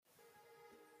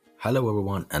Hello,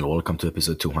 everyone, and welcome to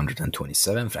episode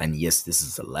 227. And yes, this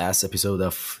is the last episode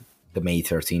of the May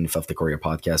 13th of the Kouryer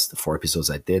podcast. The 4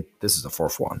 episodes I did, this is the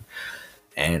fourth one.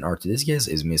 And our today's guest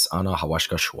is Miss Anna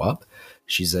Havaska Svab.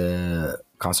 She's a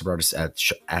concept artist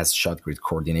as shot grid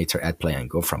coordinator at Play and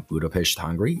Go from Budapest,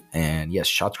 Hungary. And yes,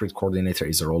 shot grid coordinator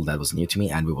is a role that was new to me,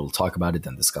 and we will talk about it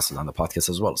and discuss it on the podcast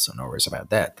as well. So no worries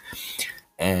about that.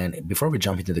 And before we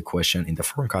jump into the question, in the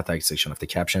forum contact section of the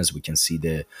captions, we can see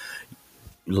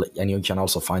and you can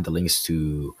also find the links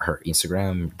to her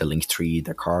Instagram, the link tree,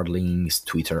 the card links,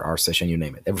 Twitter, our session, you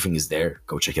name it. Everything is there.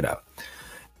 Go check it out.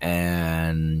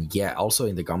 And yeah, also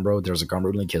in the Gumroad, there's a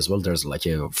Gumroad link as well. There's like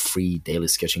a free daily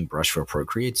sketching brush for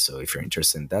Procreate. So if you're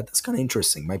interested in that, that's kind of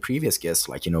interesting. My previous guest,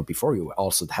 before you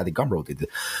also had the Gumroad with the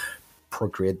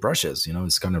Procreate brushes.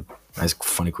 It's kind of nice,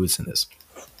 funny coincidence.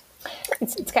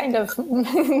 It's kind of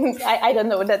I don't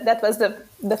know that was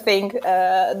the thing,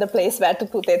 the place where to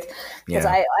put it, because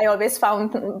I always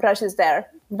found brushes there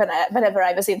whenever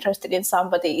I was interested in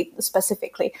somebody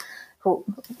specifically,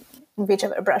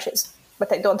 whichever brushes,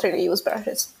 but I don't really use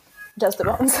brushes, just the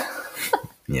ones.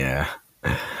 Yeah.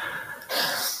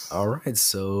 All right,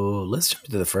 so let's jump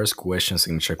into the first question,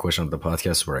 signature question of the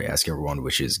podcast, where I ask everyone,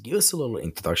 which is, give us a little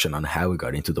introduction on how we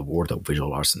got into the world of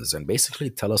visual arts, and basically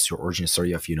tell us your origin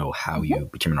story of, how you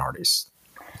became an artist.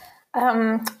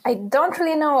 I don't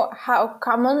really know how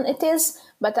common it is,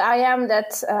 but I am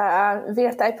that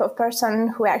weird type of person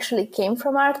who actually came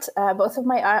from art. Both of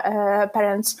my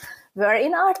parents were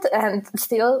in art and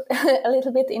still a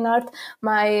little bit in art.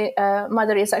 My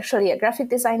mother is actually a graphic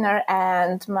designer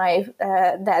and my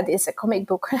dad is a comic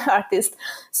book artist.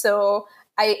 So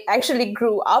I actually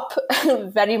grew up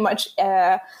very much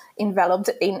enveloped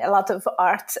in a lot of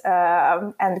art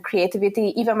and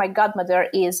creativity. Even my godmother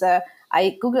is,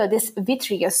 I Googled this,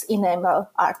 vitreous enamel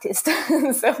artist.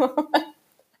 So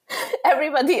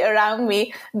everybody around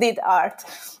me did art,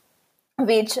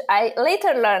 which I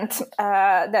later learned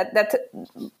that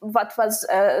what was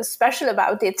special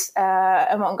about it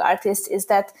among artists is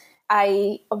that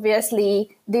I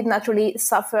obviously did not really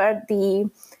suffer the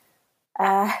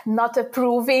not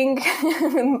approving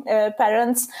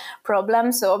parents'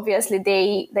 problem. So obviously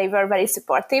they were very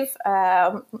supportive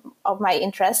of my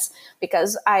interests,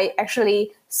 because I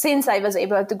actually, since I was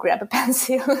able to grab a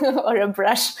pencil or a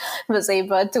brush, was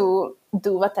able to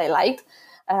do what I liked.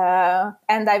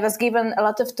 And I was given a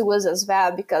lot of tools as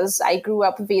well, because I grew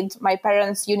up with my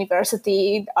parents'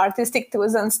 university artistic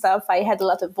tools and stuff. I had a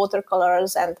lot of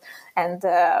watercolors and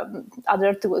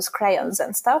other tools, crayons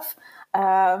and stuff.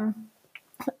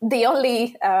 The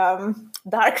only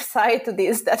dark side to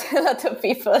this that a lot of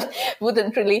people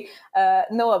wouldn't really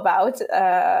know about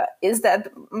is that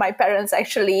my parents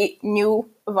actually knew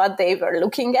what they were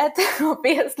looking at,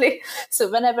 obviously. So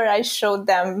whenever I showed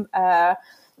them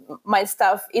my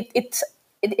stuff, it's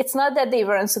not that they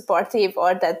weren't supportive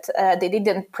or that they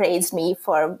didn't praise me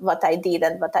for what I did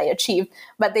and what I achieved,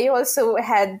 but they also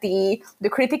had the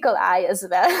critical eye as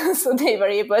well. So they were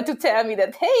able to tell me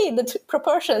that, hey, the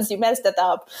proportions, you messed that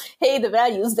up. Hey, the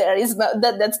values there is not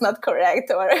that's not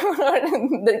correct. Or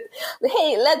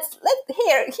hey, let's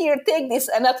here take this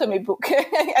anatomy book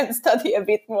and study a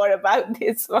bit more about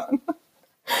this one.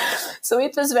 So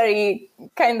it was very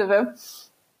kind of a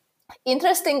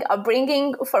interesting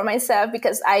upbringing for myself,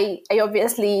 because I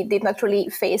obviously did not really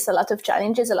face a lot of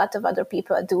challenges a lot of other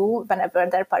people do whenever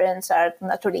their parents are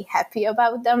not really happy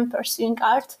about them pursuing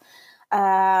art.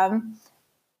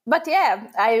 But yeah,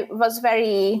 I was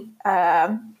very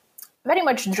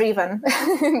much driven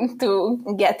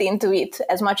to get into it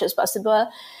as much as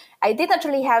possible. I did not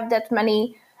really have that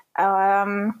many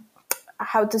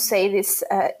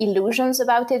illusions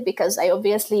about it, because I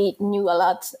obviously knew a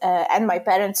lot, and my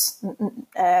parents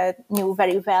knew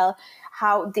very well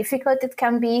how difficult it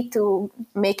can be to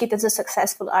make it as a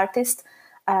successful artist.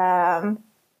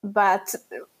 But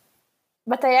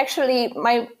I actually,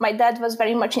 my dad was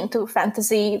very much into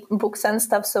fantasy books and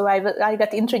stuff, so I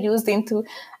got introduced into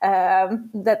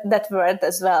that world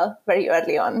as well very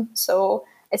early on. So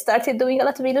I started doing a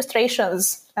lot of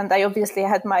illustrations, and I obviously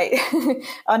had my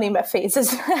anime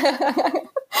phases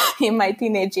in my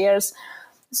teenage years.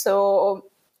 So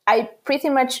I pretty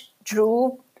much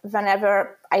drew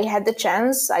whenever I had the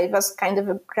chance. I was kind of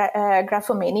a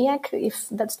graphomaniac, if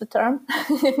that's the term.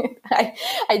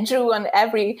 I drew on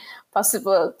every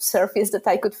possible surface that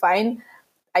I could find.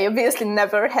 I obviously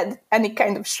never had any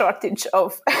kind of shortage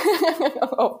of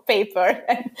paper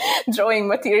and drawing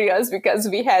materials, because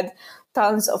we had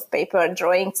tons of paper,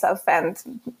 drawing stuff, and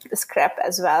scrap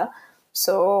as well.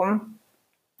 So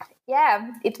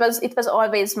yeah, it was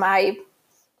always my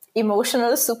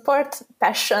emotional support,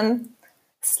 passion,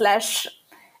 slash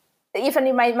even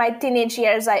in my teenage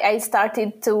years, I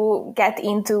started to get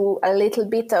into a little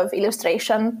bit of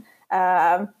illustration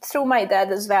through my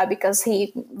dad as well, because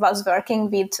he was working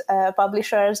with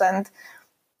publishers, and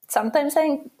sometimes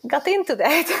I got into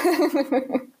that.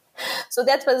 So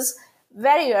that was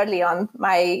very early on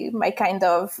my kind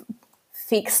of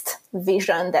fixed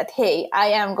vision that, hey, I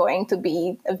am going to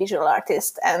be a visual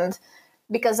artist. And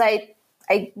because I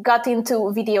got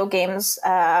into video games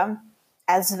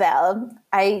as well,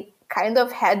 I kind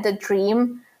of had the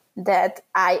dream that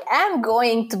I am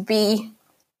going to be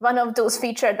one of those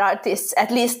featured artists,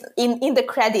 at least in the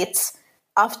credits,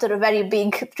 after a very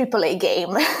big AAA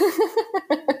game.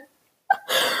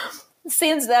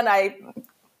 Since then, I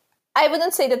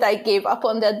wouldn't say that I gave up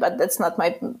on that, but that's not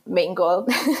my main goal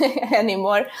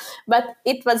anymore. But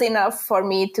it was enough for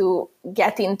me to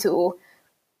get into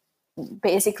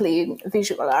basically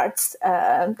visual arts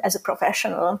as a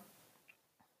professional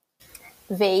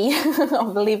way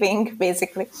of living,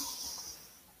 basically.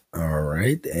 All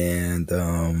right. And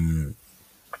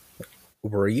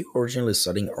were you originally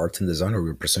studying art and design, or were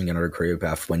you pursuing another career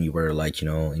path when you were like,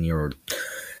 in your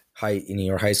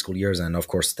high school years? And of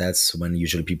course, that's when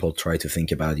usually people try to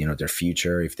think about, their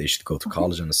future, if they should go to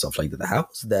college and stuff like that. How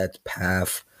was that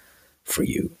path for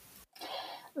you?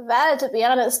 Well, to be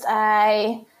honest,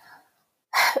 it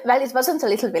wasn't a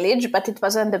little village, but it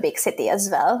wasn't a big city as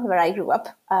well, where I grew up.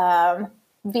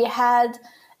 We had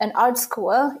an art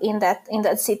school in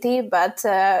that city, but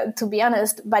to be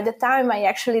honest, by the time I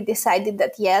actually decided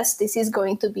that yes, this is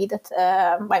going to be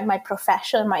my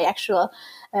profession, my actual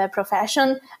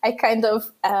profession, I kind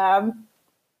of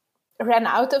ran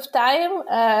out of time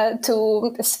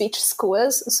to switch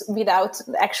schools without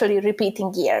actually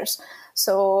repeating years.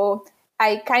 So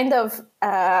I kind of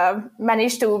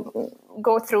managed to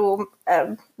go through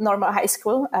normal high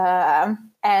school,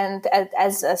 and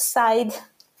as a side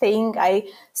thing, I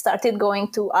started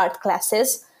going to art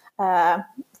classes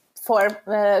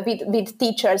with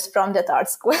teachers from that art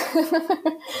school.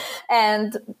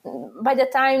 And by the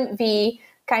time we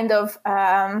kind of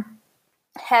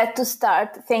had to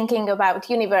start thinking about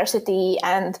university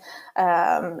and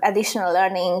additional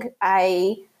learning,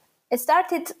 I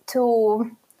started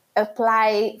to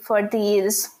apply for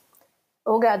these,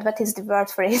 oh God, what is the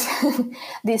word for it?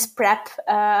 These prep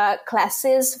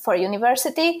classes for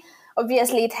university.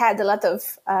 Obviously, it had a lot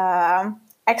of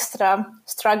extra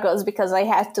struggles because I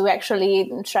had to actually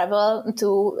travel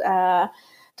to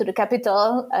the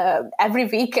capital every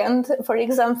weekend, for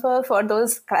example, for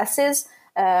those classes.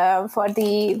 For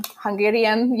the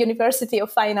Hungarian University of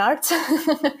Fine Arts,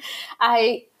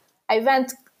 I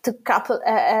went to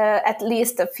at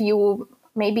least a few,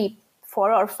 maybe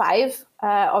 4 or 5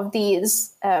 of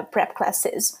these prep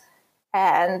classes.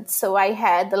 And so I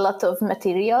had a lot of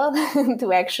material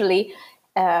to actually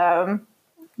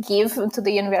give to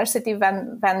the university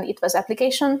when it was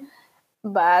application.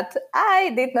 But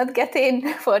I did not get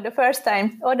in for the first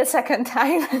time or the second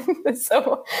time.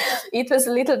 So it was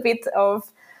a little bit of,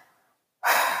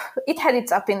 it had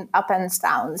its up and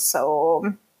downs.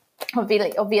 So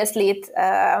obviously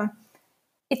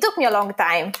it took me a long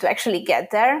time to actually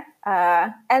get there.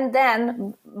 And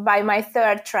then by my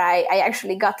third try, I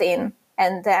actually got in,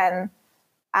 and then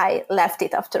I left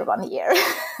it after 1 year.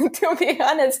 To be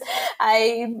honest,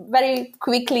 I very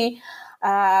quickly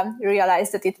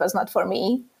realized that it was not for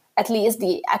me, at least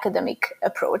the academic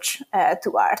approach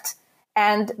to art.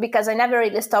 And because I never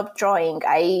really stopped drawing,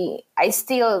 I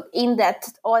still, in that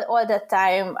all that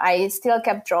time, I still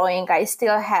kept drawing. I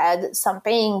still had some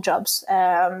paying jobs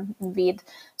with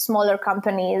smaller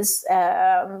companies.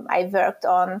 I worked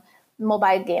on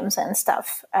mobile games and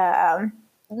stuff.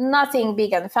 Nothing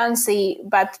big and fancy,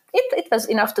 but it was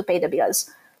enough to pay the bills.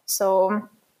 So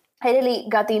I really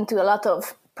got into a lot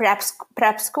of prep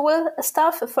school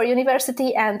stuff for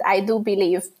university, and I do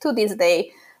believe to this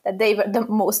day that they were the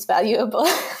most valuable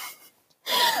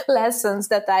lessons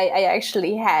that I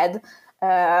actually had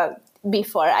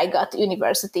before I got to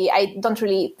university. I don't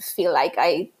really feel like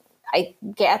I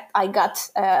got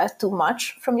too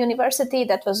much from university.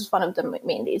 That was one of the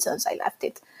main reasons I left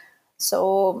it.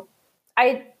 So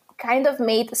I kind of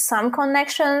made some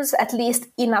connections, at least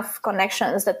enough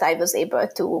connections that I was able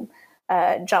to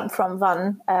jump from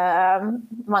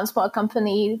one small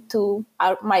company to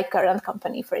my current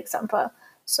company, for example.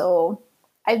 So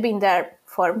I've been there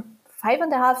for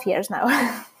 5.5 years now.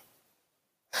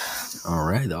 All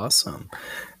right, awesome.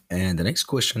 And the next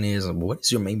question is, what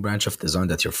is your main branch of design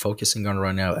that you're focusing on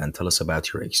right now? And tell us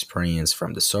about your experience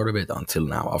from the start of it until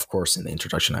now. Of course, in the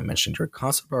introduction, I mentioned you're a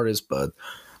concept artist, but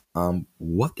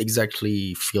what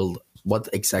exactly field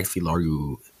are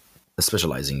you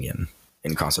specializing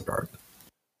in concept art?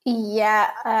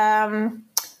 Yeah,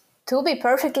 to be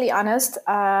perfectly honest,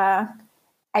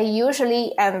 I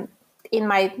usually, and in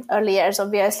my early years,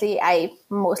 obviously, I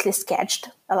mostly sketched.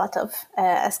 A lot of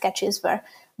sketches were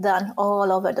done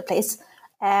all over the place.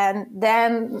 And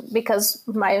then, because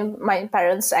my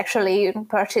parents actually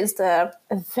purchased a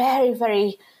very,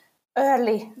 very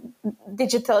early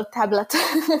digital tablet,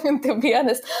 to be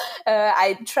honest,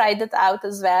 I tried it out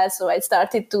as well. So I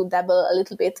started to dabble a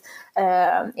little bit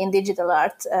in digital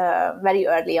art very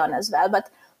early on as well. But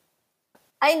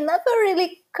I never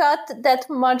really got that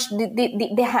much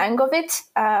the hang of it.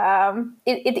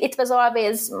 It was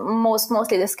always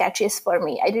mostly the sketches for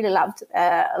me. I really loved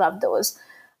those,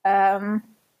 and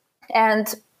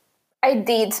I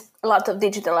did a lot of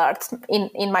digital art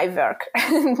in my work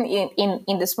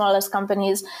in the smallest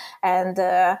companies, and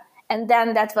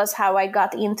then that was how I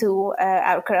got into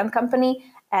our current company.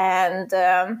 And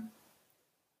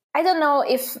I don't know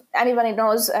if anybody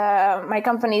knows, my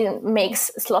company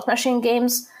makes slot machine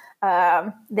games.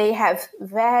 They have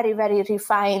very, very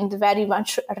refined, very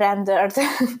much rendered,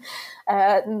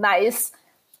 nice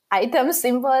items,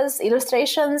 symbols,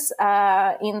 illustrations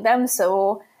in them.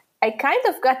 So I kind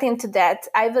of got into that.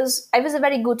 I was a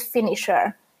very good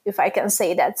finisher, if I can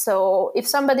say that. So if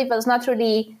somebody was not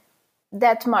really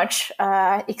that much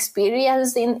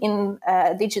experienced in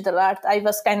digital art, I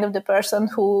was kind of the person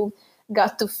who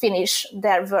got to finish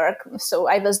their work. So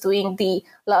I was doing the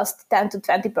last 10 to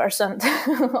 20%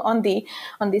 on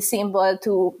the symbol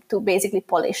to basically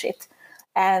polish it.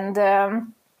 And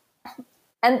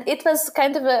it was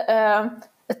kind of a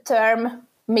term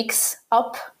mix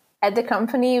up at the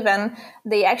company when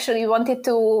they actually wanted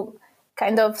to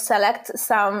kind of select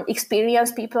some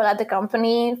experienced people at the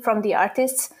company from the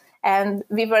artists. And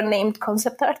we were named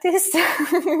concept artists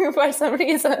for some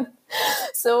reason.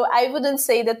 So I wouldn't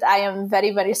say that I am very,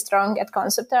 very strong at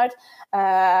concept art,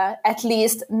 at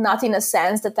least not in a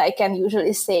sense that I can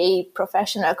usually say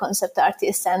professional concept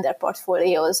artists and their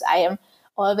portfolios. I am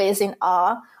always in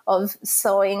awe of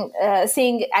seeing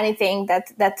anything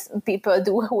that people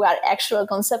do who are actual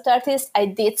concept artists. I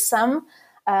did some,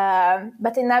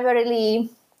 but I never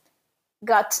really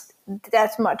got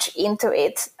that much into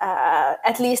it.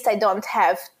 At least I don't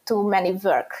have too many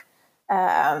work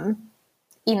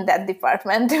in that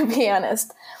department, to be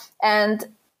honest. And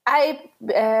I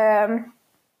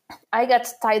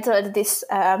got titled this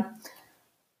shot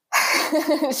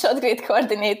grid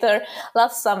coordinator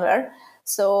last summer.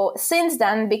 So since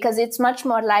then, because it's much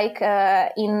more like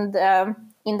in the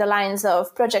lines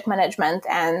of project management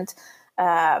and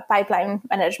pipeline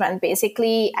management,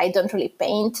 basically, I don't really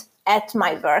paint at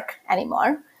my work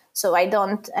anymore. So I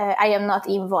am not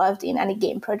involved in any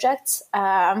game projects.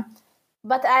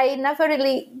 But I never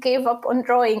really gave up on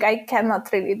drawing. I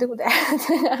cannot really do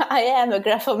that. I am a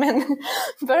graphoman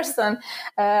person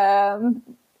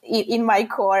in my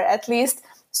core, at least.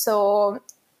 So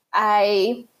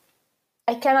I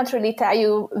cannot really tell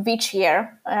you which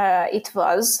year it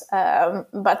was,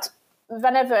 but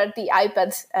whenever the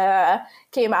iPad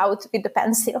came out with the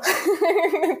pencil,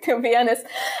 to be honest,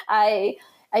 I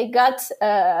got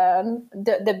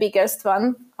the biggest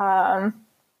one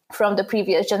from the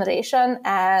previous generation,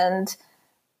 and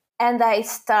I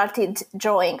started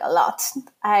drawing a lot.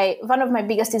 One of my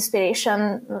biggest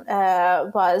inspiration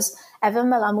was Evan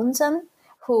Melamundsen,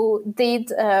 who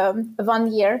did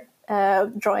 1 year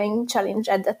drawing challenge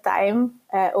at that time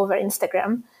over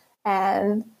Instagram,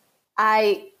 and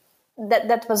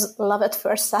that was love at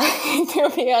first sight, to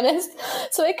be honest.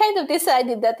 So I kind of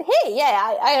decided that, hey,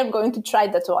 yeah, I am going to try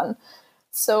that one.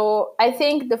 So I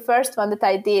think the first one that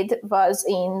I did was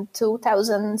in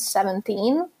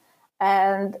 2017,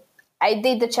 and I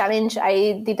did the challenge.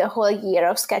 I did a whole year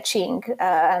of sketching,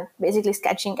 basically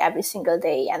sketching every single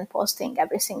day and posting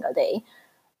every single day.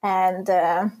 And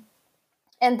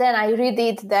then I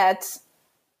redid that,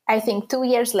 I think 2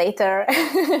 years later,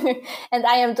 and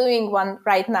I am doing one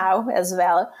right now as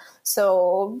well.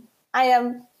 So I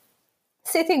am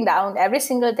sitting down every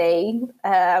single day,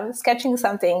 sketching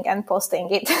something and posting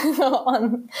it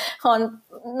on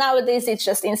nowadays it's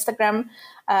just Instagram,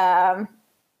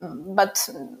 but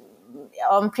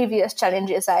on previous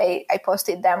challenges I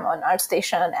posted them on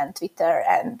ArtStation and Twitter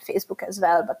and Facebook as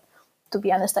well. But to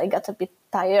be honest, I got a bit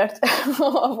tired of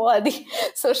all the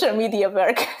social media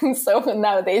work. So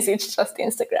nowadays it's just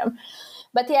Instagram.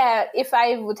 But yeah, if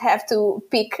I would have to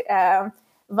pick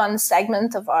one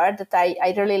segment of art that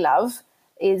I really love,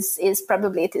 is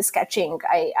probably it is sketching.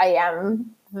 I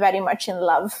am very much in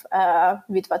love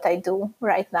with what I do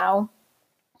right now.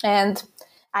 And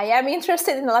I am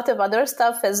interested in a lot of other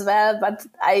stuff as well, but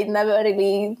I never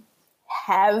really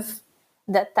have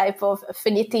that type of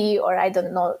affinity, or I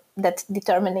don't know, that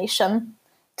determination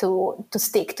to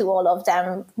stick to all of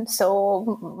them.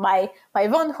 So my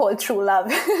one whole true love,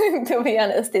 to be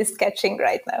honest, is sketching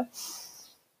right now.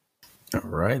 All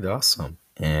right, awesome.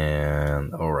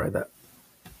 And all right,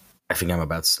 I think I'm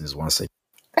about to sneeze 1 second.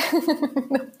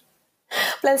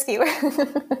 Bless you.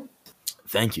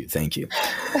 Thank you.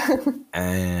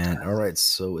 And all right,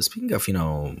 so speaking of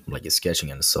like sketching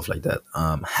and stuff like that,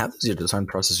 how does your design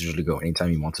process usually go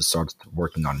anytime you want to start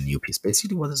working on a new piece?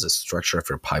 Basically, what does the structure of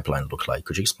your pipeline look like?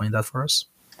 Could you explain that for us?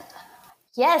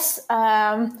 Yes,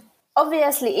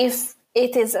 obviously, if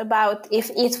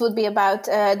it would be about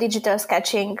digital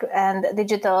sketching and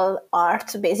digital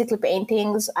art, basically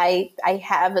paintings, I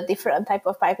have a different type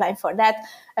of pipeline for that.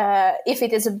 If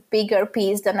it is a bigger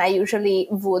piece, then I usually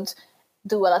would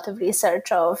do a lot of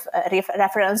research of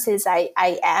references. I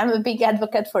am a big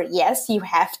advocate for, yes, you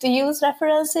have to use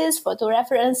references, photo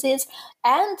references,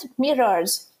 and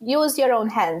mirrors. Use your own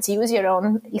hands, use your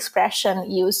own expression,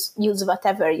 use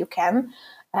whatever you can.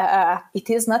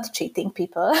 It is not cheating,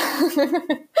 people.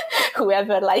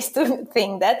 Whoever likes to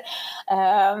think that.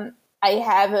 I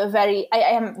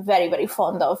am very, very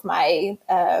fond of my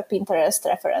Pinterest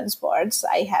reference boards.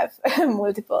 I have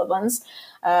multiple ones.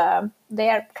 They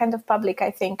are kind of public,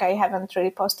 I think. I haven't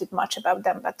really posted much about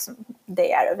them, but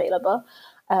they are available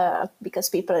because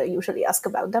people usually ask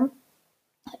about them.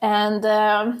 And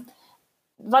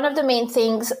one of the main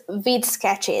things with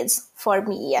sketches, for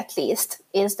me at least,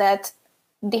 is that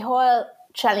the whole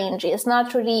challenge is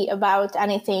not really about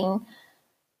anything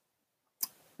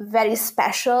very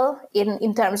special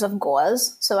in terms of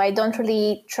goals. So I don't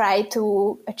really try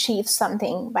to achieve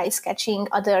something by sketching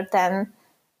other than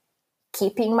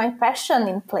keeping my passion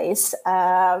in place.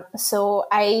 So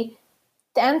I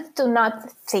tend to not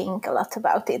think a lot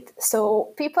about it.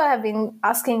 So people have been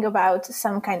asking about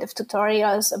some kind of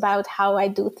tutorials about how I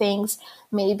do things,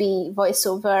 maybe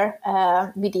voiceover,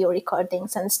 video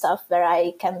recordings and stuff where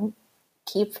I can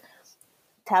keep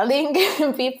telling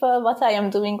people what I am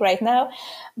doing right now.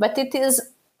 But it is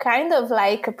kind of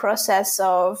like a process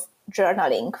of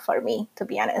journaling for me, to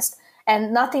be honest.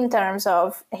 And not in terms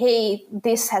of, hey,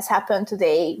 this has happened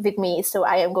today with me, so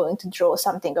I am going to draw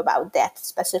something about that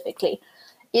specifically.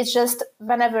 It's just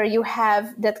whenever you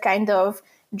have that kind of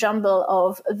jumble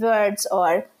of words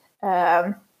or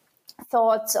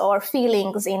thoughts or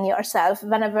feelings in yourself,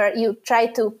 whenever you try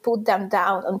to put them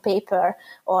down on paper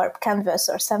or canvas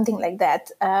or something like that,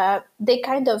 they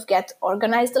kind of get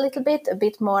organized a little bit, a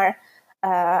bit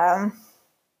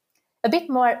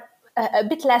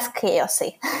less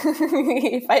chaotic,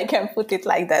 if I can put it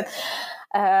like that.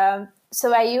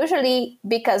 So I usually,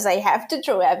 because I have to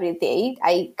draw every day,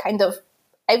 I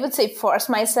would say force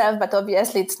myself, but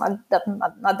obviously it's not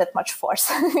that much force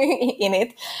in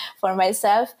it for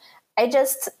myself. I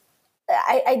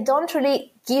don't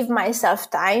really give myself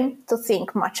time to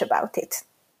think much about it,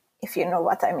 if you know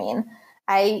what I mean.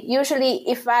 I usually,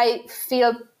 if I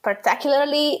feel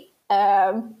particularly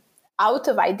out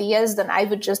of ideas, then I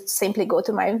would just simply go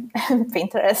to my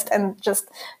Pinterest and just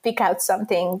pick out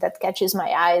something that catches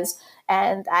my eyes,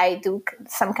 and I do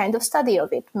some kind of study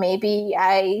of it. Maybe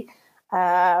I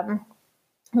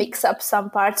mix up some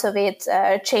parts of it,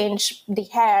 change the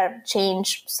hair,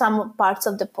 change some parts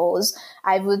of the pose.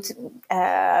 I would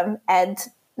add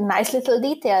nice little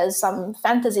details, some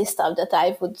fantasy stuff that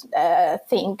I would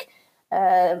think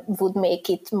would make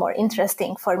it more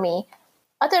interesting for me.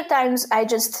 Other times I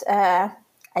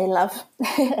love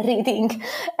reading,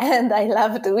 and I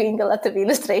love doing a lot of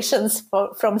illustrations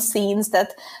from scenes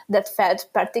that felt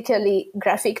particularly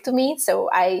graphic to me. So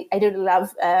I really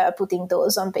love putting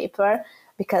those on paper,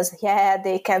 because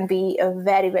they can be a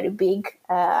very, very big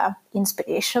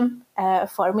inspiration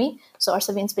for me, source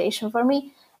of inspiration for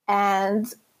me.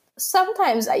 And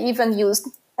sometimes I even use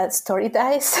story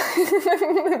dice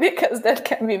because that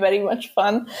can be very much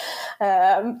fun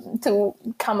to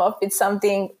come up with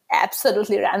something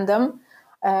absolutely random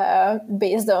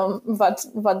based on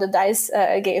what the dice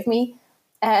gave me.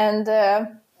 And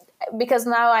because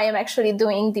now I am actually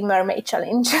doing the mermaid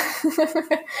challenge,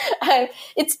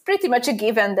 it's pretty much a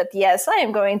given that yes, I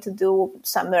am going to do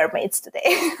some mermaids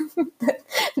today.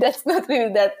 That's not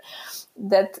really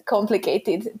that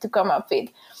complicated to come up with.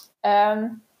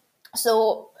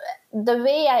 So the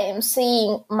way I am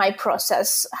seeing my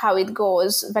process, how it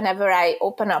goes whenever I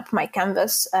open up my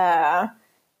canvas, for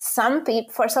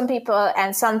some people,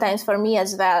 and sometimes for me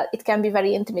as well, it can be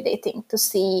very intimidating to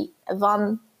see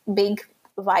one big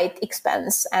white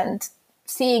expanse and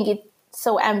seeing it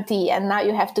so empty, and now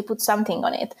you have to put something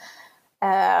on it.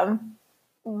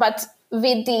 But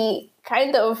with the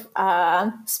kind of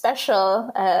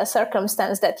special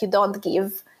circumstance that you don't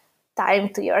give time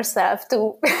to yourself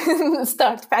to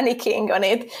start panicking on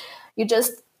it. You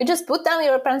just put down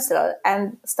your pencil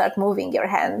and start moving your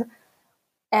hand.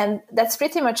 And that's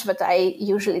pretty much what I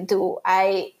usually do.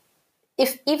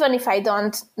 Even if I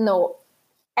don't know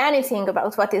anything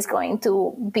about what is going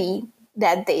to be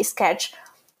that day's sketch,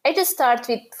 I just start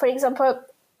with, for example,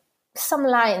 some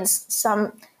lines,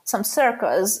 some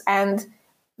circles, and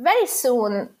very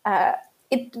soon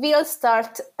it will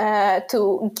start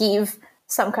to give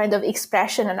some kind of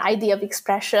expression, an idea of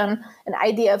expression, an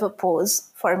idea of a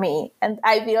pose for me. And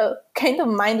I will kind of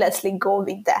mindlessly go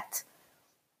with that.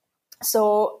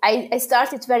 So I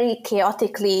started very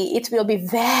chaotically. It will be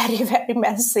very, very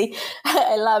messy.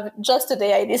 I love, just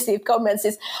today I received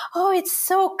comments, oh, it's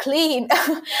so clean.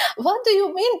 What do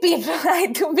you mean, people? I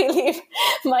do believe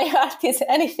my art is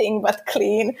anything but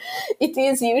clean. It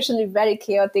is usually very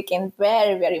chaotic and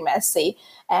very, very messy.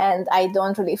 And I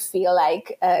don't really feel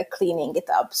like cleaning it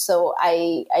up. So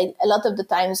a lot of the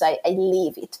times I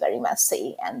leave it very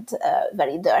messy and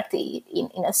very dirty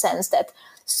in a sense that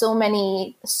so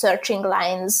many searching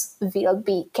lines will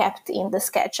be kept in the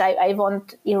sketch. I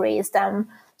won't erase them.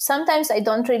 Sometimes I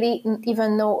don't really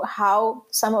even know how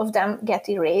some of them get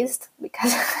erased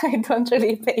because I don't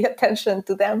really pay attention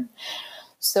to them.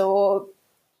 So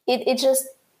it just,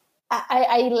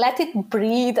 I let it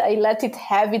breathe. I let it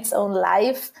have its own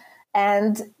life.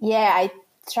 And yeah, I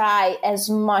try as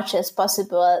much as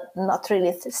possible not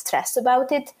really to stress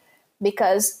about it,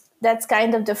 because that's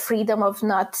kind of the freedom of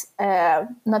not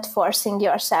forcing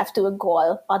yourself to a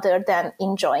goal other than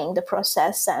enjoying the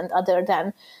process and other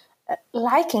than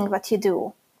liking what you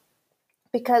do.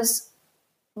 Because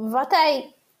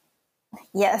I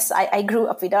grew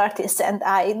up with artists, and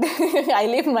I I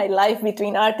live my life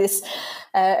between artists,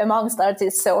 amongst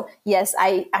artists. So yes,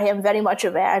 I am very much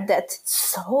aware that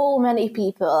so many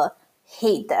people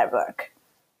hate their work.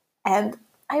 And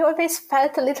I always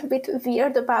felt a little bit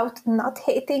weird about not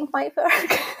hating my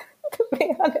work, to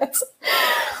be honest,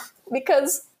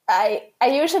 because I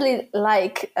usually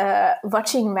like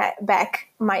watching back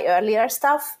my earlier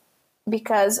stuff,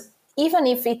 because even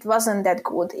if it wasn't that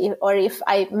good, or if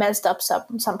I messed up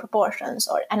some proportions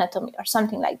or anatomy or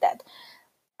something like that,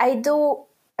 I do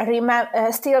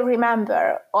still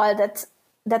remember all that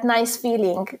nice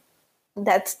feeling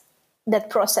that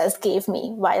process gave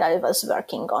me while I was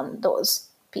working on those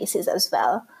pieces as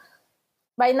well.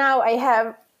 By now I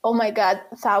have, oh my God,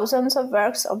 thousands of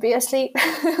works, obviously.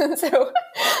 So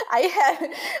I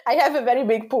have a very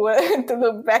big pool to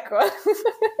look back on.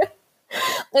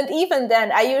 And even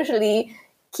then, I usually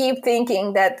keep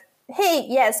thinking that, hey,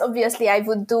 yes, obviously I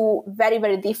would do very,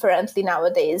 very differently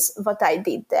nowadays what I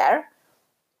did there.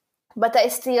 But I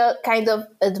still kind of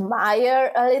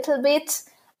admire a little bit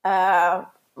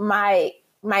my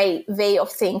way of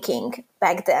thinking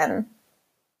back then,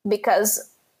 because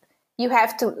you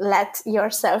have to let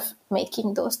yourself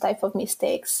making those type of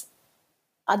mistakes.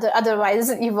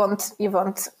 Otherwise, you won't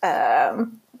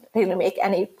really make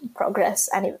any progress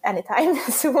anytime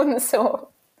soon. So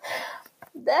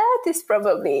that is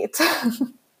probably it.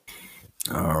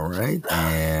 All right.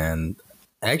 And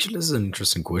actually, this is an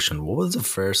interesting question. What was the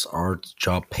first art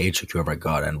job paycheck you ever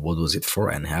got, and what was it for,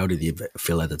 and how did you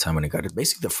feel at the time when you got it?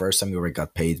 Basically, the first time you ever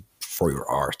got paid for your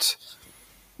art.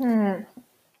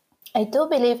 I do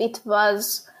believe it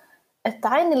was a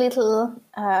tiny little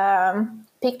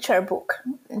picture book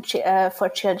for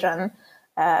children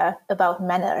about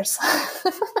manners.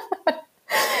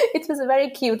 It was a very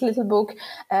cute little book.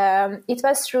 It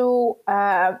was through...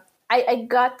 I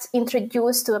got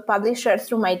introduced to a publisher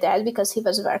through my dad, because he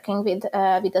was working with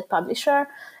that publisher,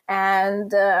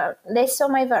 and they saw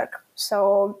my work.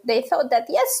 So they thought that,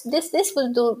 yes, this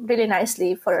will do really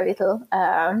nicely for a little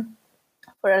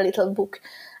book.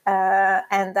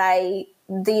 And I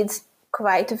did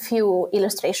quite a few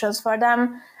illustrations for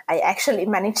them. I actually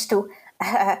managed to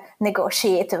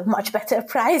negotiate a much better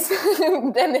price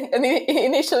than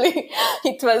initially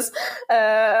it was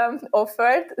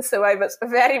offered. So I was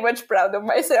very much proud of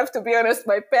myself. To be honest,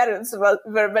 my parents were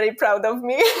very proud of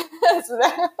me as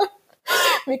well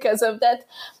because of that.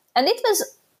 And it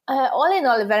was all in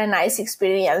all a very nice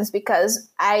experience, because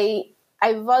I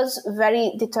was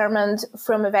very determined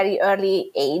from a very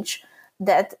early age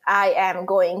that I am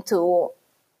going to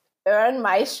earn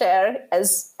my share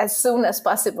as soon as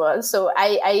possible. So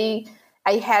I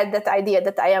had that idea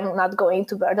that I am not going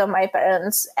to burden my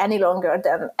parents any longer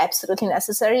than absolutely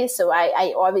necessary. So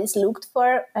I always looked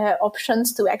for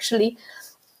options to actually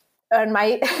earn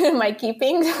my my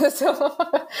keeping. So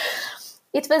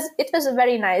it was a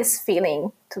very nice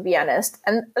feeling, to be honest.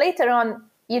 And later on,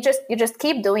 you just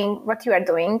keep doing what you are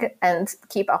doing and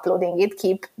keep uploading it,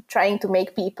 keep trying to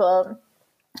make people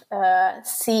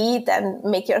see it and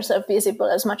make yourself visible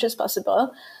as much as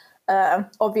possible.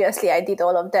 Obviously, I did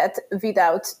all of that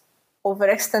without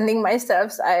overextending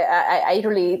myself. I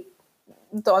really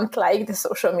don't like the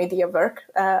social media work,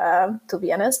 to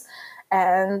be honest.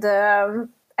 And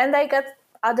I got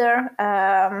other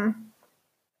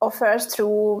offers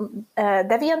through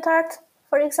DeviantArt,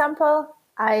 for example.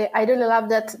 I really love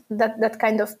that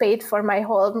kind of paid for my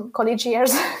whole college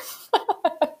years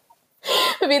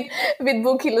with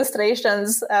book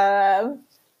illustrations.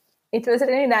 It was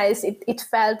really nice. It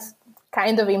felt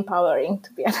kind of empowering,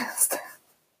 to be honest.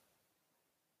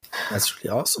 That's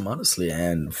really awesome, honestly.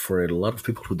 And for a lot of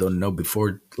people who don't know,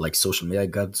 before like social media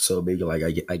got so big, like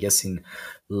I guess in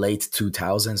late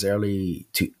 2000s, early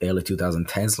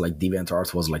 2010s, like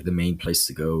DeviantArt was like the main place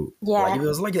to go. Yeah. Like it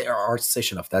was like the art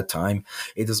session of that time.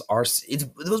 It was art.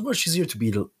 It was much easier to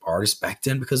be an artist back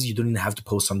then because you didn't have to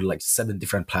post on like 7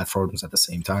 different platforms at the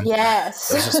same time.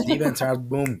 Yes. It was just DeviantArt,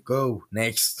 boom, go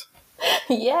next.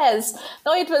 Yes.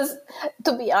 No, it was,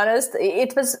 to be honest,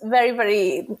 it was very,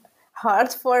 very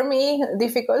hard for me,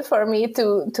 difficult for me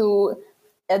to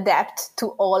adapt to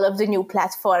all of the new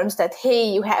platforms that, hey,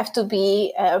 you have to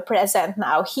be present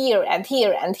now here and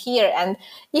here and here. And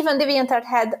even DeviantArt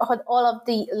had all of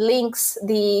the links,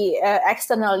 the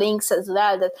external links as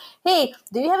well, that, hey,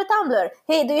 do you have a Tumblr?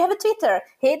 Hey, do you have a Twitter?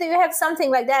 Hey, do you have something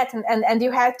like that? And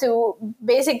you had to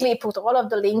basically put all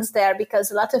of the links there because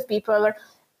a lot of people were,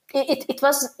 it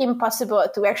was impossible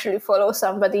to actually follow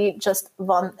somebody just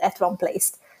at one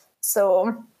place.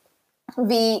 So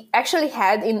we actually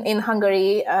had in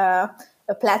Hungary a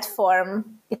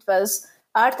platform. It was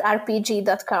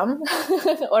artrpg.com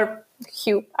or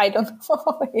Hugh. I don't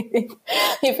know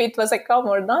if it was a com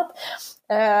or not.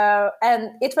 And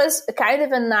it was kind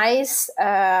of a nice,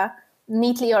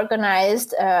 neatly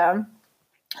organized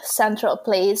central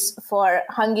place for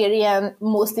Hungarian,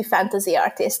 mostly fantasy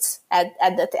artists at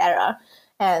that era.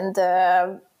 And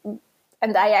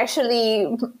I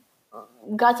actually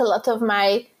got a lot of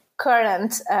my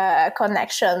current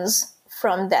connections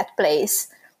from that place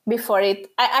before it.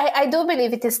 I do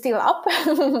believe it is still up,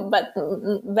 but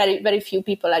very, very few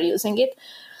people are using it.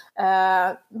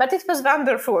 But it was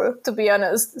wonderful, to be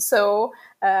honest. So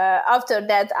after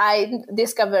that, I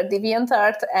discovered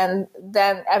DeviantArt, and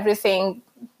then everything,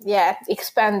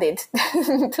 expanded.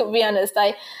 To be honest,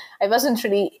 I wasn't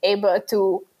really able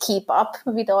to keep up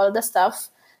with all the stuff.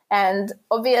 And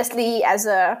obviously, as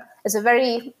a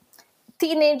very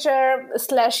teenager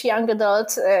 / young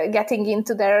adult getting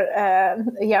into their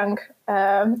young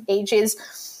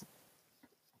ages,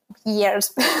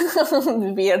 years,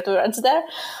 weird words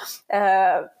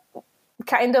there,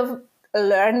 kind of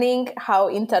learning how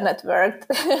internet worked,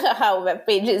 how web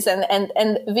pages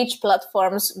and which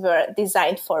platforms were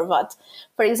designed for what.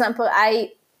 For example,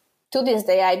 to this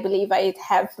day, I believe I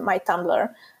have my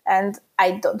Tumblr, and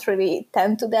I don't really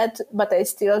tend to that, but I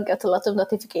still get a lot of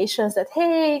notifications that,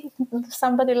 hey,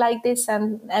 somebody like this,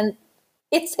 and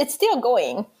it's still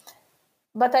going.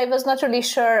 But I was not really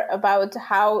sure about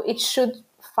how it should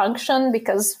function,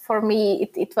 because for me,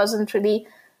 it wasn't really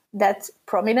that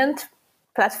prominent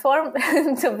platform,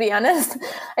 to be honest.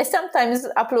 I sometimes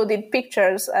uploaded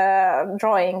pictures,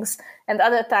 drawings, and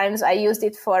other times I used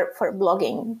it for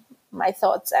blogging my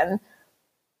thoughts. And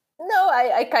no,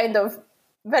 I kind of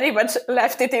very much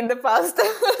left it in the past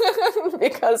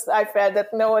because I felt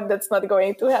that no, that's not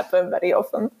going to happen very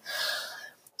often.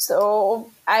 So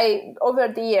over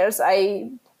the years,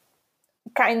 I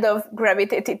kind of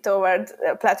gravitated toward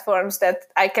platforms that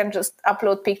I can just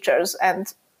upload pictures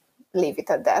and leave it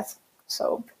at that.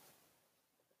 So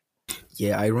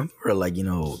yeah, I remember, like,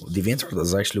 DeviantArt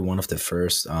was actually one of the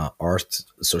first art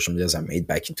social medias I made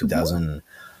back in 2000.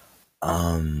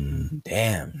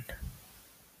 Damn,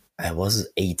 I was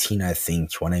 18, I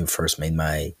think, when I first made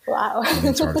my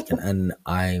DeviantArt, and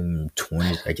I'm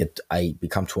 20. I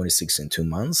become 26 in 2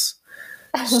 months.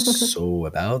 So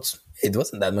it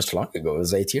wasn't that much long ago. It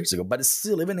was 8 years ago, but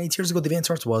still, even 8 years ago,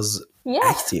 DeviantArt was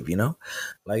active.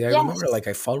 Like I remember, like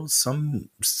I followed some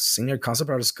senior concept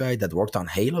artist guy that worked on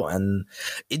Halo, and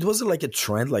it wasn't like a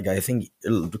trend. Like, I think,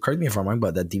 correct me if I'm wrong,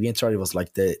 but that DeviantArt was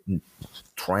like the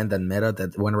trend and meta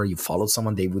that whenever you followed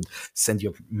someone, they would send you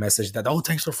a message that, oh,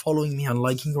 thanks for following me and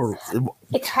liking, or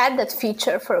it had that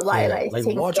feature for a while. I like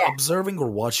think, observing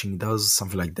or watching. That was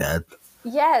something like that.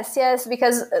 Yes,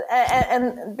 because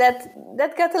and that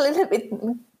got a little bit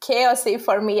chaotic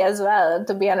for me as well,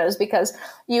 to be honest, because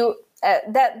you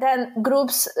then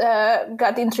groups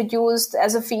got introduced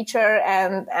as a feature,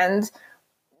 and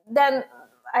then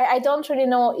I don't really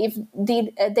know if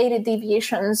the daily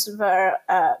deviations were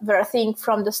a thing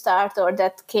from the start or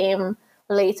that came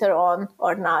later on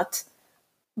or not.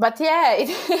 But yeah,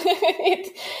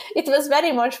 it was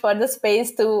very much for the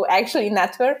space to actually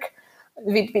network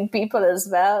with people as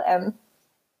well. And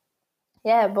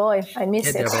yeah, boy, I miss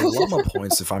Yeah, it. there were llama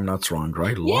points, if I'm not wrong,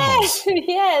 right? Yes, Llamas.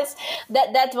 yes.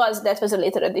 That was a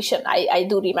later addition. I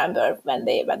do remember when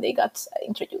they got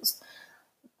introduced.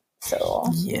 So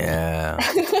Yeah.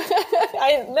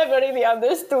 I never really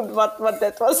understood what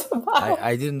that was about.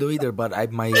 I didn't do either, but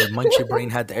my monkey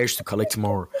brain had the urge to collect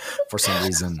more for some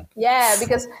reason. Yeah,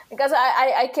 because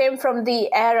I came from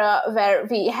the era where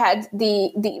we had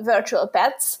the virtual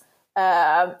pets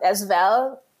as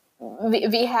well.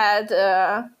 We had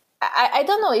I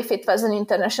don't know if it was an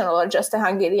international or just a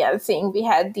Hungarian thing. We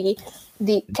had the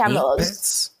camels,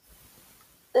 Neopets?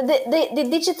 the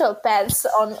digital pets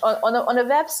on a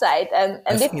website, I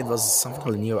and think it was something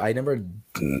called Neo. I never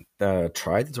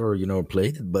tried it or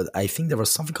played it, but I think there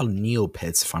was something called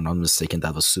Neopets, if I'm not mistaken,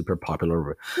 that was super popular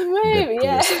with the maybe,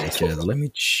 yeah. previous decade. Let me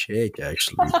check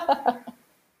actually.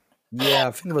 Yeah,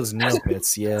 I think it was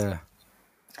Neopets. Yeah,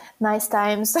 Nice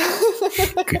times.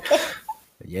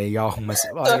 yeah, Yahoo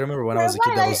Messenger. Well, I remember when I was a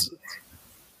kid, that was.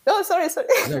 Oh, sorry.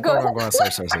 No, Go ahead. go on.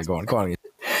 Sorry. Go on.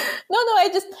 No, I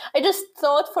just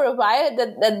thought for a while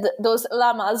that those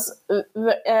llamas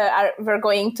were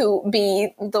going to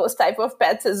be those type of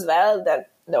pets as well.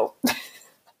 That no.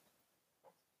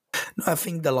 No, I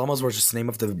think the llamas were just the name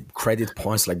of the credit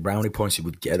points, like brownie points you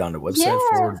would get on the website Yeah.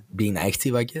 for being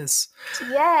active, I guess.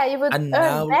 Yeah, you would And earn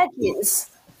now, badges.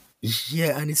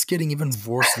 yeah, and it's getting even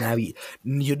worse now. You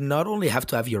not only have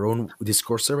to have your own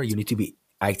Discord server, you need to be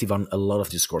active on a lot of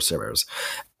Discord servers.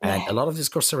 And a lot of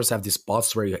Discord servers have these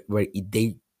bots where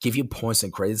they give you points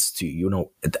and credits to,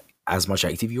 as much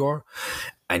active you are.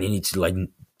 And you need to,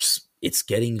 it's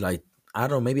getting like, I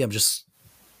don't know, maybe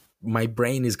my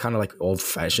brain is kind of like old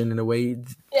fashioned in a way.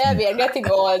 Yeah, we are getting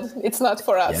old. It's not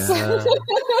for us. Yeah.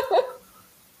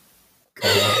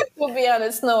 To be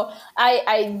honest, no.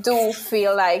 I do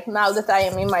feel like now that I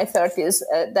am in my 30s,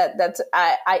 that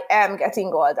I am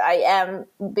getting old. I am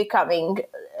becoming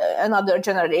another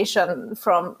generation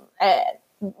from.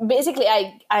 Basically,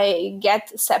 I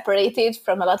get separated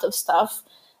from a lot of stuff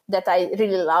that I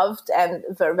really loved and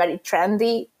were very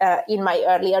trendy in my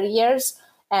earlier years.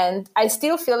 And I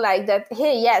still feel like that,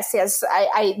 hey, yes,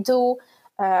 I do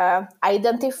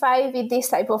identify with these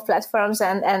type of platforms,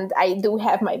 and I do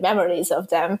have my memories of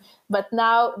them. But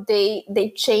now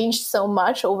they changed so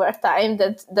much over time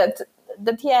that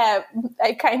yeah,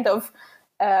 I kind of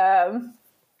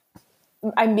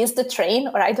I missed the train,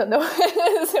 or I don't know.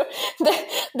 So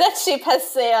that ship has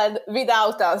sailed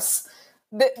without us.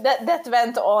 That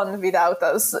went on without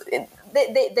us.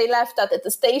 They left us at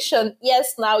the station.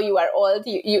 Yes, now you are old.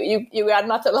 You are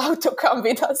not allowed to come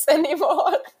with us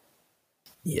anymore.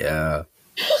 Yeah.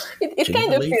 It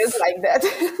kind of feels like that.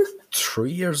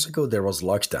 3 years ago, there was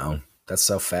lockdown. That's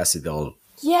how fast it all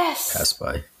passed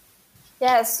by.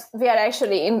 Yes, we are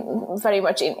actually very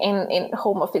much in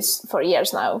home office for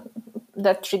years now.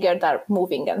 That triggered our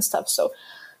moving and stuff. So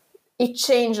it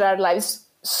changed our lives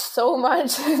so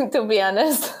much, to be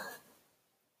honest.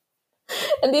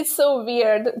 And it's so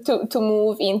weird to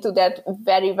move into that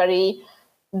very, very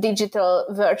digital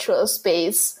virtual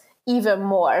space even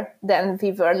more than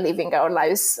we were living our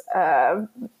lives a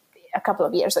couple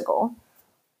of years ago.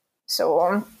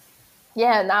 So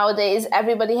yeah, nowadays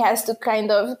everybody has to kind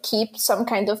of keep some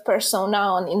kind of persona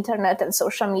on internet and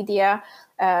social media.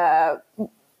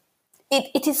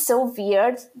 It is so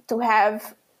weird to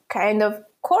have kind of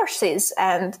courses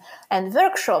and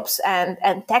workshops and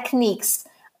techniques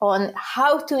on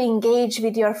how to engage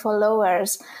with your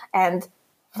followers. And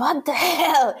what the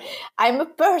hell? I'm a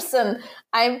person.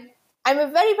 I'm a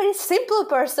very, very simple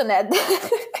person at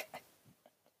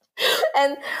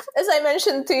And as I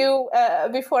mentioned to you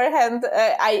beforehand,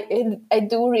 I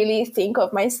do really think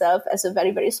of myself as a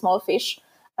very, very small fish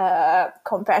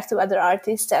compared to other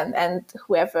artists and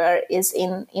whoever is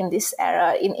in this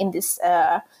era, in this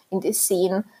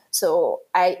scene. So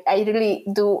I really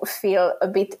do feel a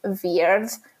bit weird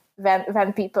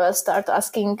when people start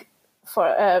asking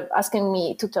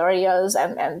me tutorials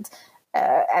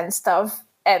and stuff,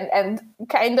 and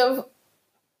kind of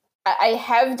I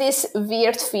have this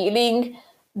weird feeling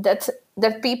that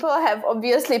people have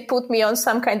obviously put me on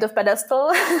some kind of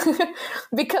pedestal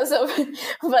because of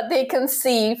what they can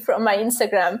see from my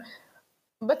Instagram.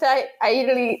 But I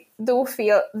really do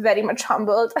feel very much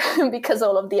humbled because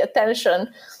all of the attention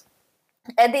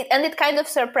it kind of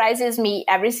surprises me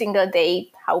every single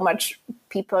day how much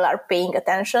people are paying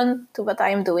attention to what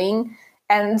I'm doing,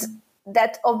 and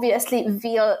that obviously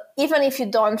will, even if you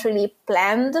don't really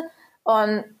plan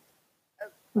on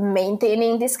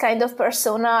maintaining this kind of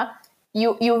persona,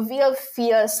 you will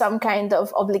feel some kind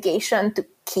of obligation to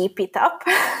keep it up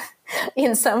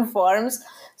in some forms.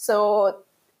 So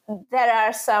there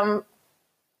are some,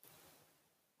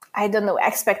 I don't know,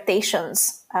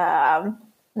 expectations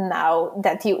now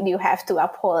that you have to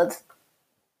uphold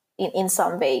in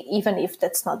some way, even if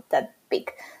that's not that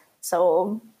big.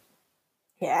 So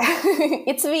yeah,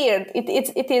 it's weird.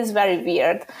 It is very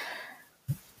weird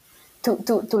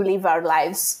to live our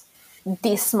lives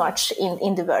this much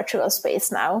in the virtual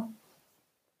space now.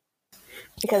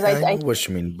 Because I know what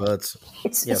you mean, but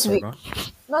it's sorry, weird.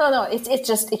 No. It's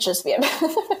just weird.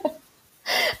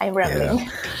 I'm rambling. Yeah.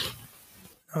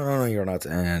 No, you're not.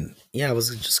 And yeah, I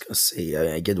was just gonna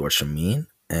say, I get what you mean.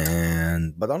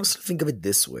 But honestly, think of it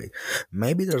this way: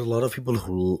 maybe there's a lot of people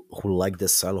who like the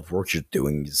style of work you're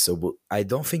doing. So I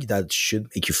don't think that should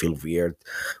make you feel weird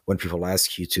when people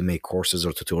ask you to make courses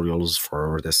or tutorials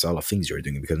for the style of things you're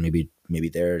doing, because maybe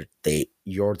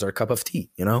you're their cup of tea,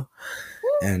 you know.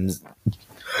 And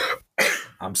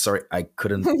I'm sorry, I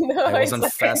couldn't. No, I wasn't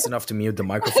it's okay. fast enough to mute the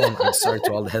microphone. I'm sorry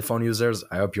to all the headphone users.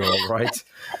 I hope you're all right.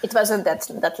 It wasn't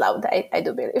that loud. I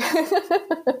do believe.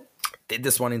 Did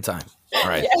this one in time. All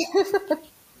right. Yeah.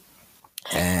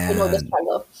 And You know the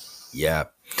struggle. yeah,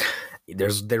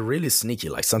 they're really sneaky.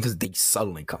 Like sometimes they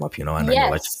suddenly come up, you know, and then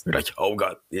Yes. you're like, oh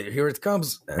god, here it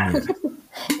comes. And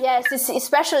Yes, it's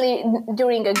especially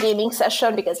during a gaming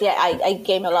session, because I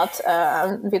game a lot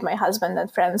with my husband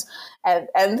and friends,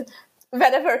 and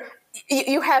whenever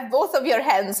you have both of your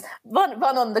hands, one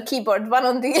on the keyboard, one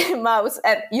on the mouse,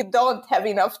 and you don't have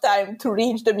enough time to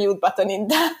reach the mute button in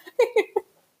time.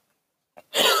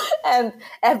 And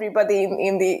everybody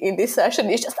in this session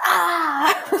is just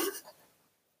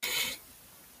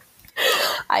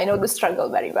I know the struggle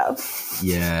very well.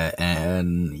 yeah,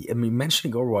 and I mean,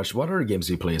 mentioning Overwatch, what other games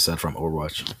do you play aside from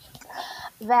Overwatch?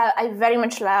 Well, I very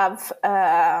much love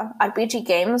RPG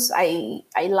games. I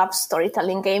love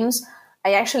storytelling games.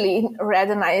 I actually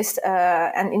read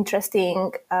an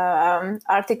interesting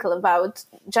article about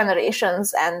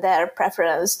generations and their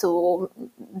preference to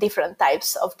different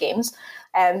types of games.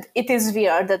 And it is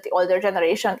weird that the older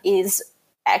generation is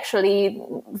actually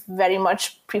very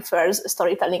much prefers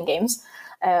storytelling games.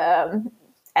 And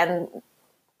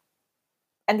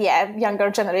yeah,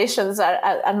 younger generations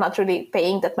are not really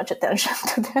paying that much attention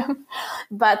to them.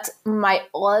 But my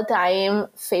all-time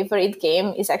favorite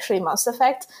game is actually Mass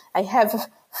Effect. I have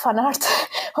fan art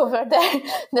over there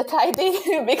that I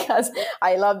did because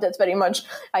I love that very much.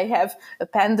 I have a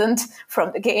pendant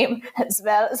from the game as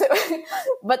well. So,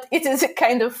 but it is a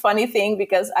kind of funny thing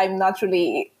because I'm not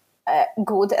really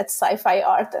good at sci-fi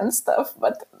art and stuff.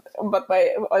 But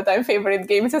my all-time favorite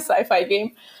game is a sci-fi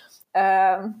game.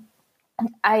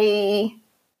 I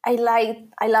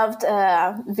loved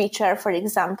Witcher, for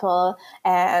example,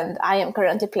 and I am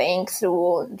currently playing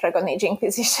through Dragon Age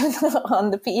Inquisition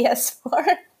on the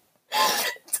PS4.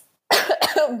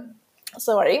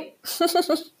 Sorry.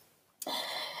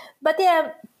 But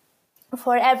yeah,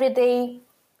 for everyday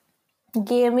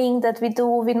gaming that we do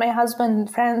with my husband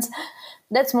and friends,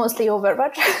 that's mostly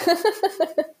Overwatch.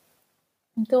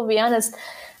 To be honest,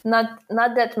 not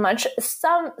that much.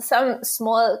 Some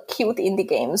small cute indie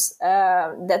games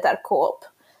that are co-op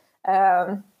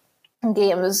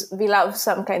games. We love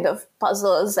some kind of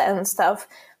puzzles and stuff.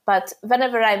 But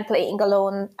whenever I'm playing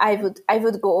alone, I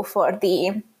would go for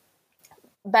the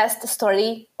best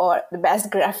story or the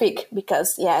best graphic,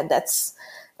 because yeah, that's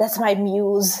my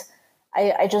muse.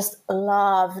 I just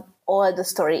love all the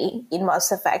story in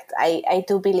Mass Effect. I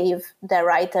do believe the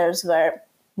writers were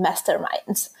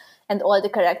masterminds, and all the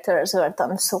characters were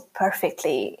done so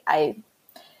perfectly. That's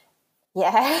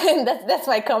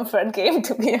my comfort game,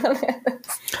 to be honest.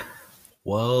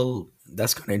 Well,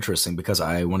 that's kind of interesting because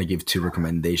I want to give two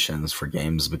recommendations for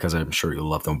games because I'm sure you'll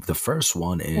love them. The first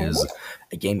one is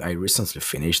a game I recently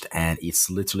finished, and it's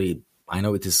literally, I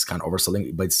know it is kind of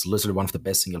overselling, but it's literally one of the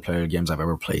best single player games I've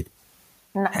ever played.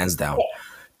 Nice. Hands down.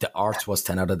 The art was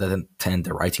 10 out of 10.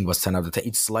 The writing was 10 out of 10.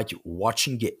 It's like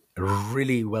watching a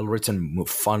really well-written,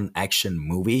 fun action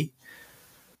movie,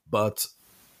 but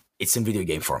it's in video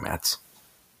game format.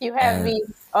 You have me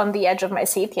on the edge of my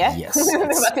seat, yeah? Yes.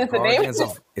 What is the name?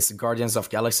 It's a Guardians of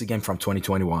Galaxy game from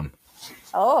 2021.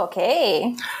 Oh,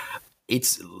 okay.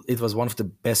 It was one of the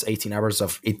best 18 hours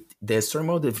of it. The story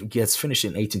mode gets finished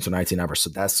in 18 to 19 hours,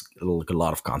 so that's a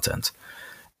lot of content.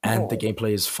 and the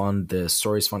gameplay is fun, the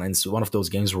story is fun, and it's one of those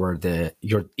games where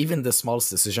even the smallest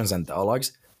decisions and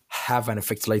dialogues have an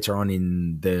effect later on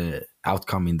in the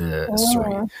outcome in the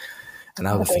story and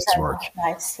how the Those things are work.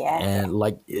 nice, yeah. And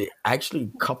like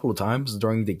actually a couple of times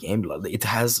during the game, it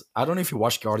has, I don't know if you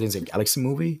watched Guardians of the Galaxy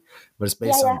movie, but it's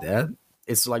based on that.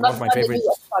 It's like one of my favorite.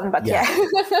 Fun, but yeah.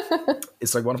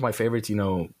 It's like one of my favorite,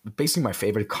 basically my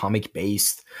favorite comic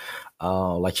based,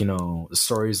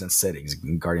 stories and settings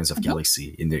in Guardians of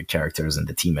Galaxy, in the characters and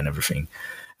the team and everything.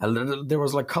 And there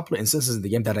was like a couple of instances in the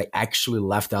game that I actually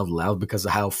laughed out loud because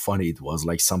of how funny it was.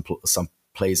 Like some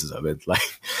places of it,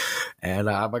 like, and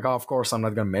I'm like, oh, of course, I'm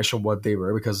not gonna mention what they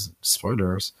were because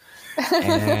spoilers.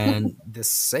 And the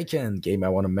second game I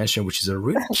want to mention, which is a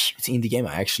really cute indie game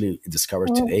I actually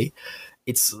discovered today.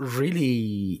 It's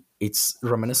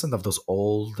reminiscent of those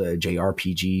old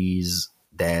JRPGs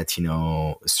that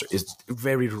is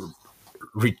very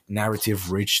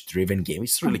narrative rich driven game.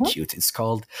 It's really cute. It's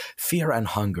called Fear and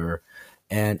Hunger,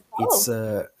 and it's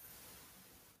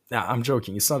now I'm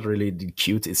joking, it's not really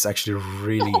cute, it's actually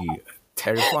really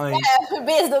terrifying.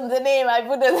 Based on the name, I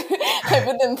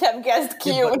wouldn't have guessed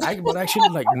cute. But actually,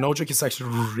 like, no joke, it's actually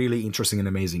a really interesting and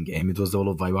amazing game. It was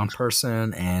developed by one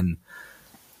person, and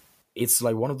it's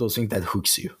like one of those things that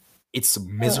hooks you. It's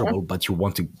miserable, but you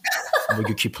want to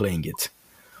you keep playing it.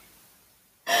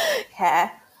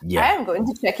 Yeah, I'm going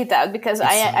to check it out because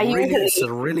it's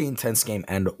a really intense game,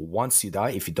 and once you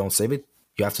die, if you don't save it,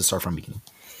 you have to start from the beginning.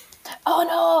 Oh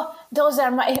no, those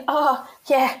are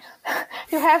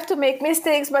you have to make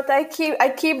mistakes, but I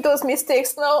keep those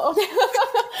mistakes. No.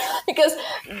 Because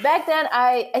back then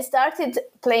I started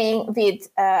playing with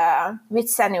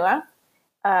Senua,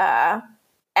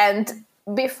 and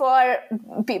before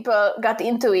people got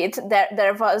into it,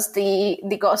 there was the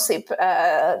gossip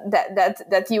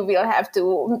that you will have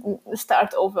to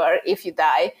start over if you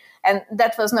die, and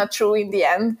that was not true in the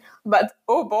end. But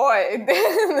oh boy,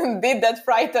 did that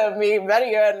frighten me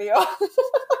very early on.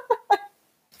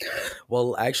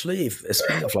 Well, actually,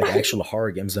 speaking of like actual horror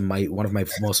games, then one of my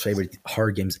most favorite horror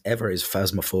games ever is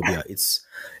Phasmophobia. It's,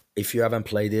 if you haven't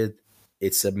played it,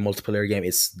 it's a multiplayer game.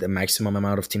 It's the maximum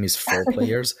amount of team is 4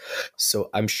 players. So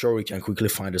I'm sure we can quickly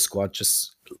find a squad.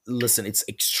 Just listen, it's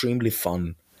extremely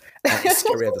fun and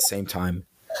scary at the same time.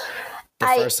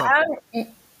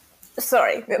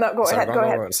 Sorry, no, go ahead. Go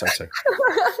ahead. Sorry.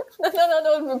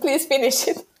 No, please finish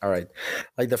it. All right.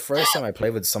 Like the first time I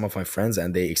played with some of my friends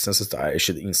and they insisted I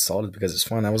should install it because it's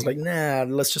fun, I was like, nah,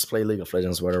 let's just play League of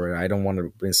Legends, whatever. I don't want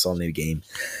to install a new game.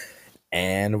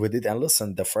 And we did. And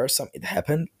listen, the first time it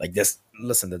happened, like this,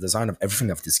 listen, the design of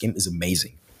everything of this game is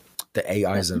amazing. The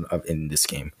AIs in this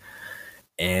game.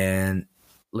 And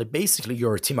like basically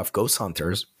you're a team of ghost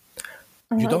hunters.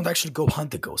 You don't actually go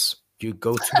hunt the ghosts. You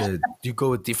go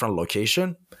to a different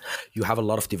location. You have a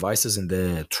lot of devices in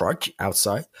the truck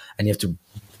outside, and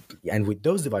and with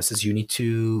those devices, you need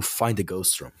to find the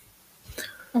ghost room.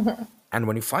 And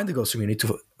when you find the ghost room, you need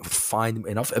to find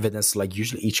enough evidence. Like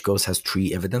usually each ghost has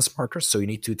 3 evidence markers. So you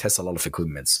need to test a lot of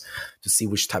equipments to see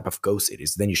which type of ghost it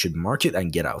is. Then you should mark it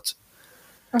and get out.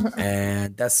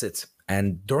 And that's it.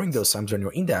 And during those times when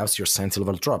you're in the house, your sanity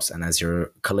level drops. And as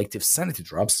your collective sanity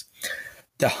drops,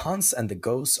 the hunts and the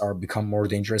ghosts become more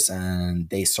dangerous, and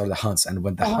they start the hunts. And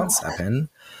when the hunts happen,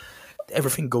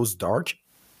 everything goes dark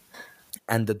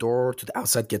and the door to the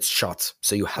outside gets shut.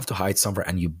 So you have to hide somewhere,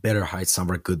 and you better hide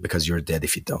somewhere good because you're dead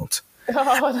if you don't.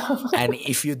 Oh, no. And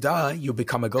if you die, you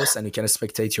become a ghost and you can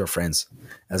spectate your friends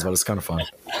as well. It's kind of fun.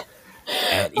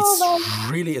 And it's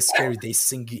really scary. They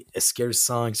sing scary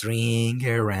songs, ring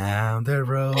around the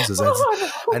roses.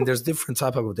 And there's different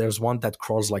type of, there's one that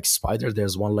crawls like spider.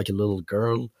 There's one like a little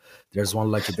girl. There's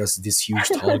one like there's this huge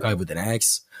tall guy with an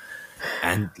axe.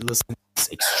 And listen,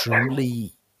 it's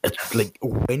extremely, like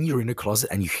when you're in a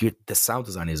closet and you hear the sound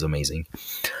design is amazing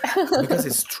because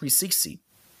it's 360.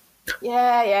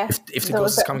 Yeah. If the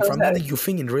ghost is coming from that, you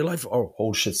think in real life,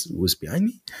 oh shit, it was behind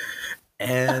me.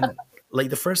 And like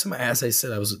the first time, as I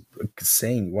said, I was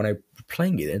saying when I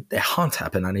playing it, the hunt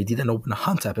happened, and I didn't open the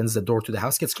hunt happens, the door to the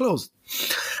house gets closed.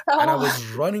 And I was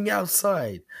running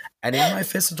outside, and in my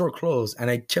face the door closed, and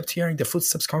I kept hearing the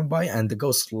footsteps coming by, and the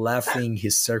ghost laughing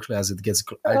hysterically as it gets.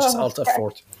 I just alt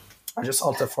F4.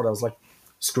 I was like,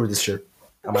 screw this shit,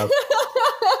 I'm out.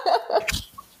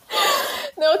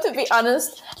 No, to be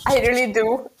honest, I really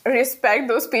do respect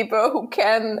those people who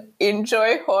can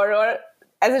enjoy horror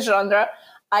as a genre.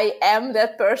 I am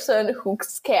that person who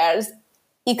scares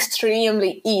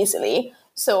extremely easily.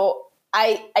 So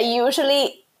I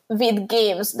usually, with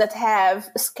games that have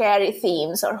scary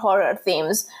themes or horror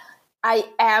themes, I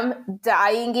am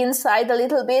dying inside a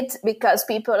little bit because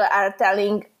people are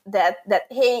telling that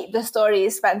hey, the story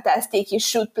is fantastic, you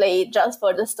should play it just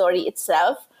for the story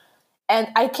itself. And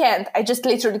I can't. I just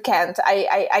literally can't.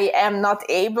 I am not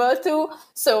able to.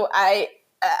 So I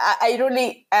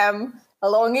really am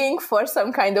longing for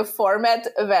some kind of format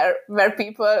where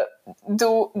people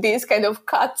do these kind of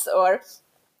cuts, or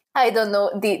I don't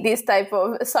know, this type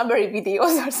of summary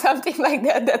videos or something like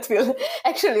that will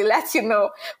actually let you know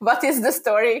what is the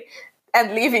story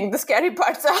and leaving the scary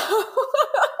parts out.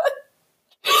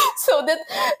 So that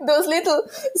those little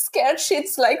scared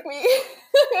shits like me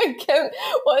can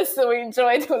also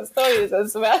enjoy those stories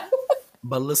as well.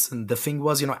 But listen, the thing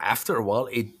was, after a while,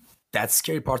 that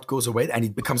scary part goes away and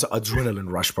it becomes an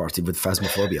adrenaline rush party with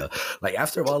Phasmophobia. Like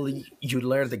after a while, you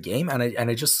learn the game and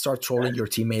I just start trolling your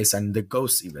teammates and the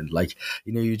ghosts even. Like,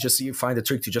 you find a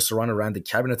trick to just run around the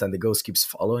cabinet and the ghost keeps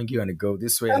following you and it go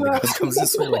this way and the ghost comes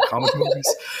this way, like comic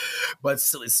movies. But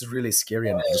still, it's really scary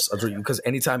and just adrenaline, because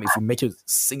anytime if you make a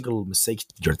single mistake,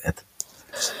 you're dead.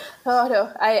 Oh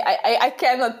no, I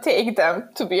cannot take them,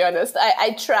 to be honest.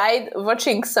 I tried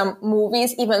watching some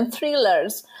movies, even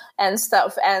thrillers and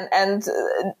stuff, and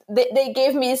they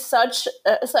gave me such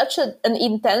an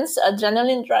intense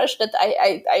adrenaline rush that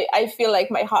I feel like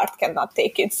my heart cannot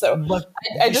take it. So but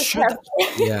I just should, have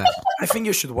yeah, I think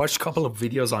you should watch a couple of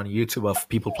videos on YouTube of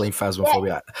people playing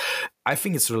Phasmophobia. I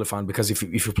think it's really fun because if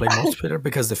you play multiplayer,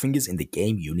 because the thing is, in the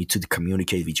game you need to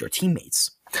communicate with your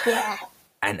teammates. Yeah.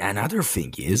 And another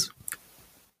thing is,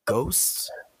 ghosts,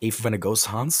 when a ghost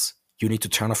hunts, you need to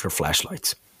turn off your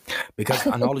flashlight. Because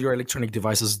on all your electronic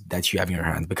devices that you have in your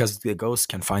hand, because the ghost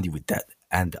can find you with that.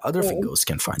 And the other thing ghosts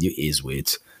can find you is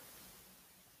with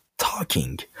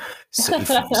talking. So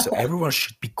so everyone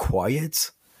should be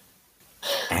quiet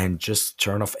and just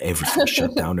turn off everything,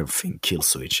 shut down everything, kill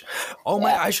switch. Oh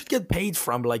my, I should get paid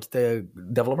from like the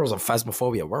developers of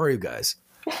Phasmophobia. Where are you guys?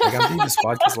 Like I'm doing this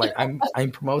podcast, like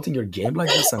I'm promoting your game like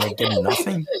this, and I get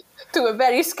nothing. To a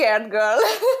very scared girl.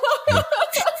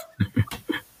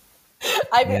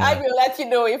 I will let you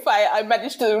know if I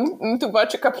manage to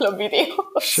watch a couple of videos.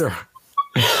 Sure.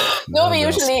 No,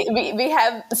 we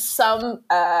have some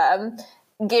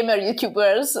gamer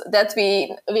YouTubers that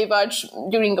we watch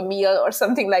during a meal or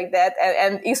something like that,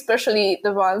 and especially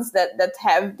the ones that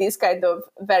have this kind of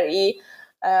very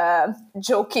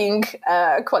joking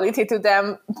quality to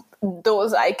them.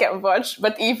 Those I can watch,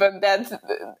 but even that,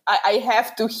 I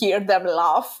have to hear them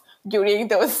laugh during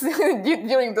those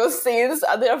scenes.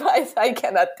 Otherwise, I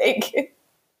cannot take it.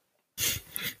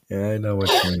 Yeah, I know what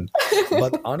you mean.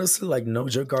 But honestly, like, no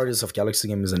joke, Guardians of Galaxy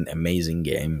game is an amazing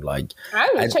game. Like, I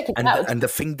will check it out. And the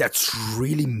thing that's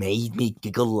really made me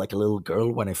giggle like a little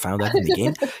girl when I found out in the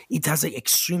game, it has an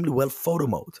extremely well photo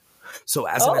mode. So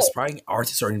as an aspiring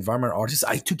artist or environment artist,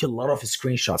 I took a lot of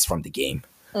screenshots from the game.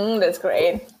 That's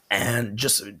great. And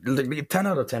just like 10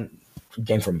 out of 10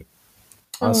 game for me.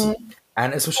 Honestly.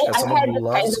 And especially as someone who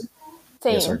loves...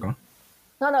 Yes, sorry, go on.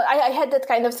 No, I had that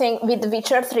kind of thing with The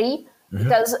Witcher 3.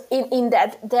 Because in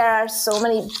that, there are so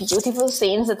many beautiful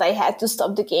scenes that I had to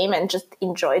stop the game and just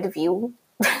enjoy the view.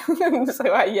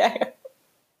 So, yeah.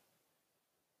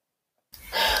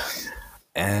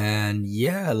 And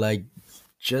yeah, like,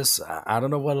 just, I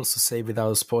don't know what else to say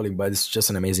without spoiling, but it's just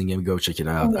an amazing game. Go check it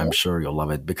out. I'm sure you'll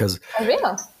love it because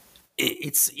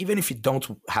it's, even if you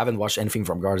haven't watched anything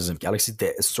from Guardians of the Galaxy,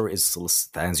 the story still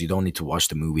stands. You don't need to watch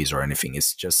the movies or anything.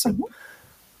 It's just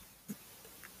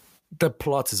the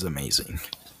plot is amazing,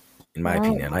 in my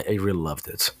opinion. I really loved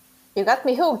it. You got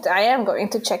me hooked. I am going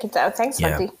to check it out. Thanks for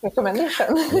the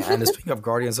recommendation. And speaking of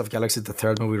Guardians of the Galaxy, the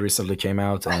third movie recently came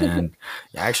out, and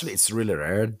actually it's really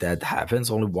rare that happens.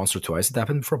 Only once or twice it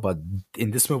happened before, but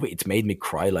in this movie it made me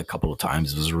cry like a couple of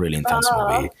times. It was a really intense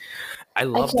movie. I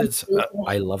loved it.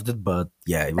 I loved it, but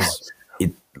yeah,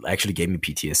 it actually gave me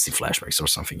PTSD flashbacks or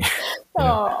something.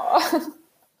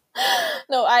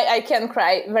 No, I can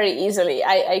cry very easily.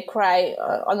 I cry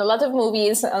on a lot of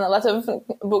movies, on a lot of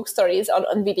book stories,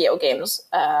 on video games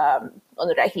on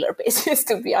a regular basis,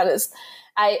 to be honest.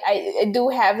 I do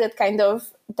have that kind of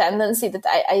tendency that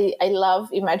I love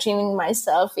imagining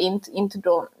myself into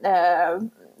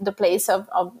the place of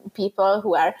people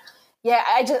who are,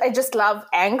 I just love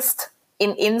angst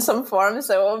in some form.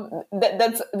 So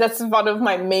that's one of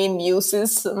my main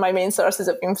muses, my main sources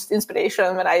of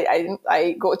inspiration when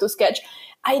I go to sketch.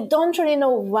 I don't really know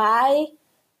why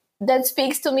that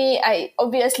speaks to me. I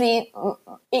obviously,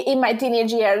 in my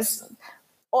teenage years,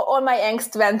 all my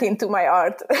angst went into my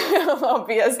art,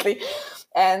 obviously.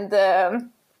 And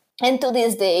to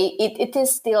this day, it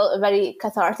is still a very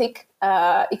cathartic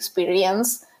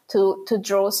experience to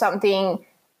draw something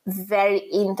very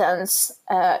intense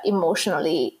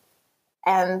emotionally.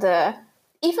 And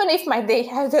even if my day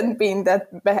hasn't been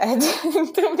that bad,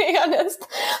 to be honest,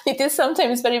 it is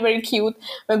sometimes very, very cute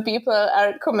when people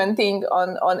are commenting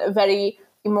on a very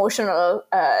emotional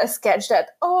sketch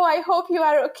that, oh, I hope you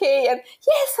are okay. And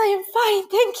yes, I am fine.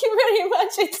 Thank you very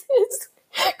much. It's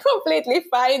completely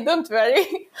fine. Don't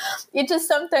worry. It just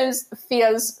sometimes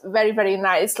feels very, very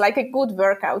nice, like a good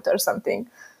workout or something,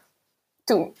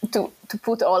 to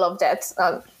put all of that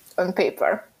on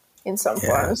paper in some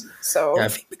forms. So I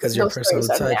think because your those personal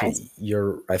stories are type, nice.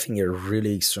 I think you're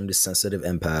really extremely sensitive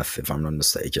empath, if I'm not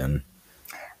mistaken.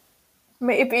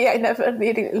 Maybe I never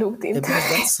really looked into Because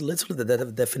it. that's literally the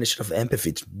definition of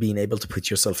empathy, being able to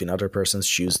put yourself in other person's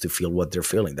shoes to feel what they're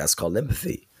feeling. That's called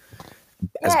empathy,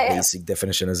 as Yeah, yeah. basic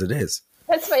definition as it is.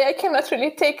 That's why I cannot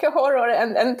really take a horror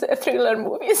and thriller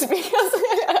movies, because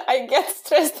I get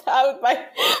stressed out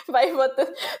by what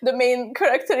the main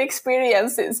character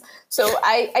experiences. So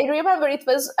I remember it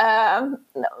was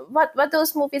what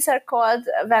those movies are called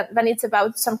when it's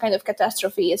about some kind of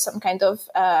catastrophe, some kind of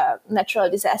natural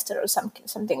disaster or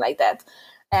something like that.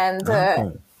 And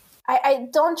I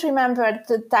don't remember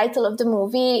the title of the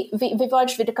movie. We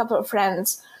watched with a couple of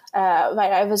friends while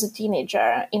I was a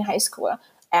teenager in high school,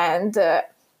 and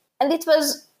it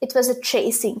was a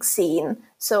chasing scene.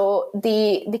 So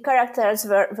the characters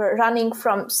were running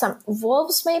from some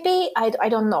wolves, maybe, I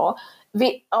don't know.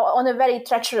 We on a very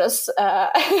treacherous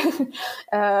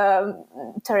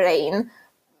terrain.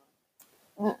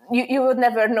 You would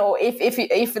never know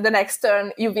if the next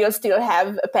turn you will still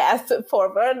have a path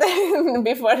forward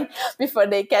before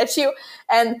they catch you.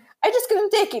 And I just couldn't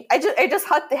take it. I just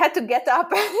had to get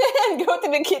up and go to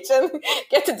the kitchen,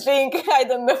 get a drink, I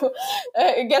don't know,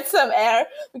 get some air,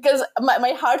 because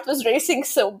my heart was racing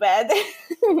so bad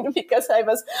because I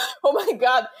was, oh my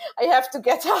God, I have to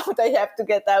get out.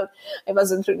 I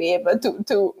wasn't really able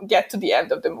to get to the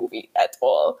end of the movie at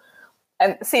all.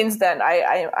 And since then,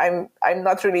 I'm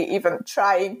not really even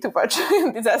trying to watch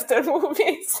disaster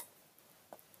movies.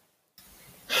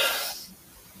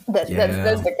 That's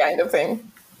the kind of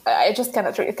thing. I just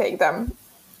cannot really take them.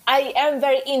 I am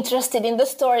very interested in the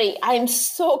story. I'm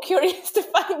so curious to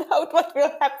find out what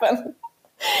will happen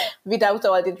without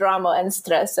all the drama and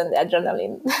stress and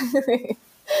adrenaline.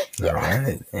 All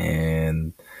right.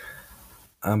 And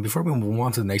before we move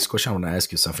on to the next question, I want to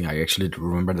ask you something. I actually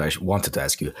remember that I wanted to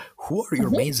ask you. Who are your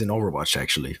mains in Overwatch,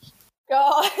 actually?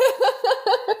 Oh.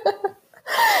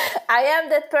 I am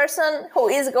that person who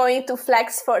is going to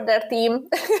flex for their team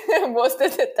most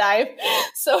of the time.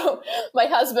 So my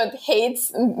husband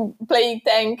hates playing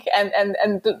tank and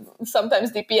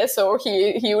sometimes DPS, so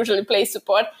he usually plays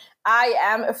support. I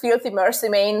am a filthy mercy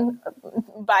main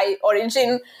by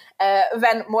origin.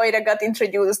 When Moira got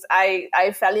introduced,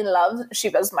 I fell in love. She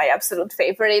was my absolute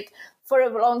favorite. For a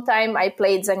long time, I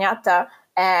played Zenyatta,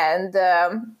 and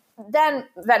then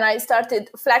when I started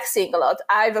flexing a lot,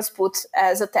 I was put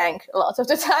as a tank a lot of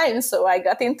the time, so I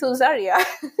got into Zarya.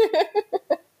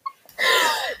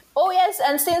 Oh yes,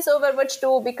 and since Overwatch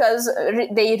 2, because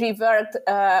they reworked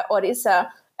Orisa,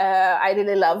 I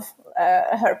really love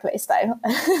her playstyle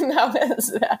now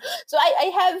as well. So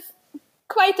I have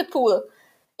quite a pool.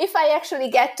 If I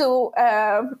actually get to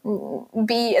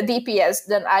be a DPS,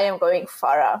 then I am going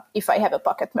Pharah, if I have a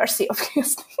pocket mercy,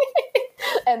 obviously.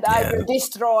 And I will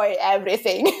destroy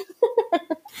everything.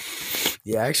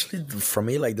 Yeah, actually, for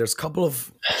me, like, there's a couple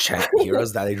of chat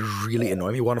heroes that really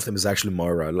annoy me. One of them is actually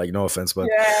Moira. Like, no offense, but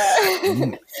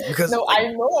because no, I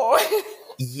know.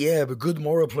 Yeah, but good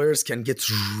Moira players can get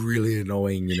really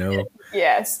annoying, you know.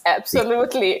 Yes,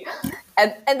 absolutely.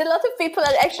 And a lot of people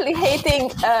are actually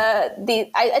hating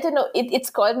I don't know,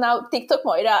 it's called now TikTok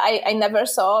Moira. I never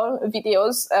saw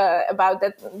videos about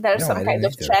that. There's some kind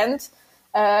of trend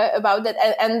about that,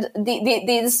 and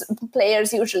these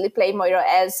players usually play Moira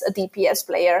as a DPS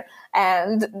player,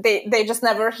 and they just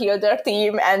never heal their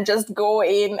team and just go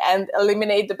in and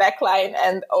eliminate the backline,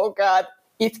 and oh god,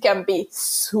 it can be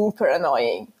super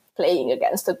annoying playing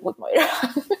against a good Moira.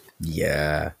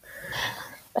 Yeah.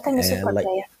 But I'm a support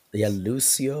player. Yeah,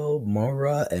 Lucio,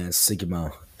 Moira, and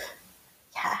Sigma.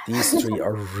 Yeah. These three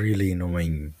are really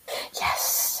annoying.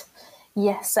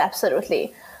 Yes,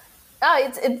 absolutely.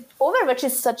 Overwatch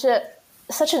is such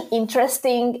an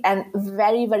interesting and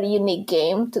very, very unique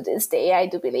game to this day, I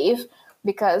do believe,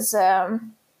 because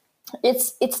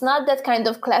it's not that kind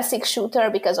of classic shooter,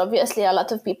 because obviously a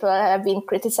lot of people have been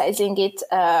criticizing it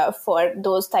for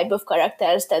those type of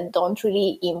characters that don't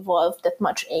really involve that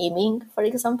much aiming, for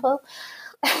example.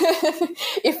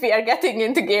 If we are getting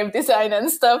into game design and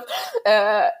stuff,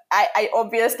 I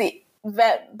obviously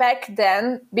back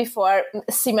then, before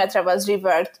Symmetra was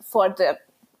reworked for the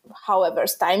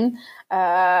however's time,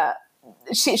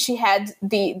 she had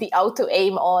the auto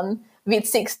aim on with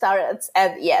 6 turrets,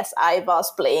 and yes, I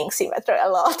was playing Symmetra a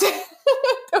lot.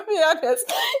 To be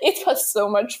honest, it was so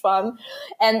much fun,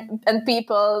 and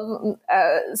people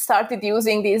started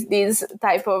using these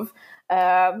type of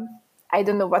I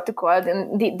don't know what to call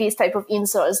them, these type of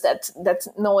insults that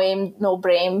no aim, no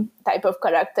brain type of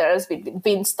characters with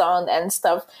Winston and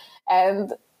stuff.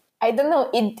 And I don't know,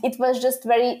 it was just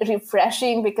very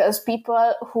refreshing because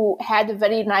people who had a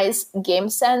very nice game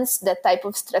sense, that type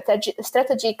of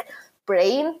strategic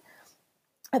brain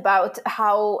about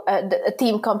how the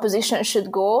team composition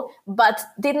should go, but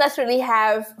did not really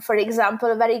have, for example,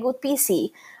 a very good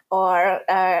PC or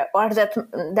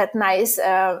that nice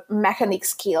mechanic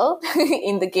skill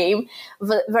in the game,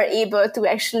 were able to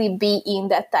actually be in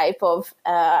that type of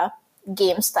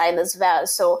game style as well.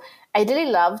 So I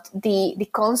really loved the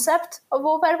concept of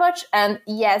Overwatch, and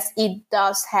yes, it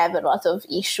does have a lot of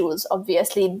issues.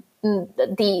 Obviously,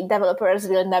 the developers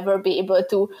will never be able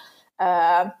to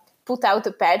put out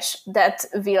a patch that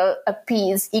will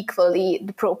appease equally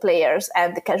the pro players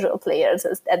and the casual players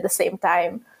at the same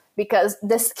time, because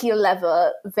the skill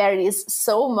level varies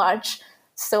so much.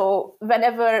 So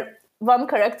whenever one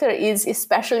character is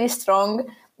especially strong,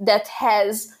 that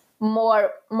has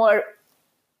more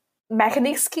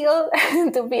mechanic skill,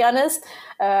 to be honest,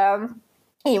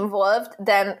 involved,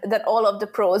 then all of the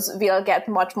pros will get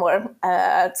much more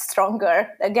stronger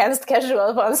against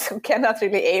casual ones who cannot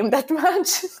really aim that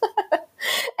much,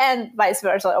 and vice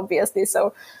versa, obviously.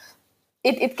 So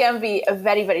it can be a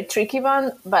very, very tricky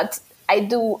one, but I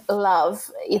do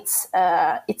love its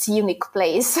unique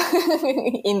place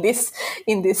in this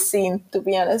scene, to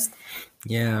be honest.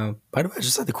 Yeah. By the way, I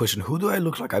just had the question: who do I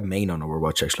look like I main on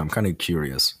Overwatch? Actually, I'm kind of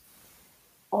curious.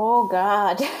 Oh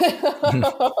God,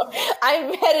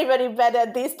 I'm very, very bad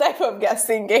at these type of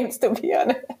guessing games, to be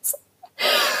honest.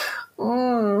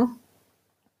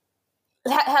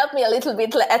 Help me a little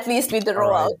bit, at least with the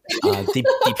rollout.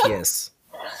 DPS.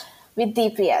 With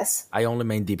DPS. I only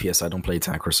main DPS. I don't play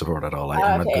tank or support at all.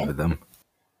 I'm not good with them.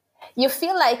 You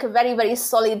feel like a very, very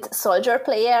solid soldier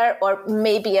player, or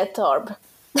maybe a Torb?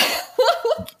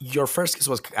 Your first guess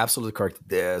was absolutely correct.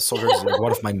 The soldier is like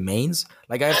one of my mains.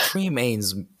 Like I have 3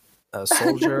 mains.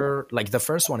 Soldier, like the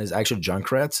first one is actually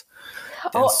Junkrat. I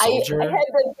had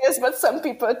that guess, but some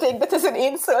people take that as an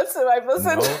insult, so I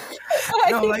wasn't.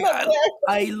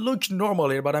 I look normal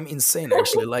here, but I'm insane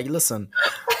actually. Like, listen,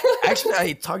 actually,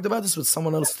 I talked about this with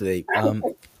someone else today.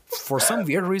 For some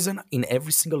weird reason, in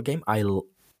every single game,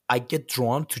 I get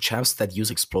drawn to champs that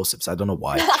use explosives. I don't know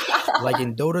why. Like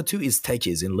in Dota 2 is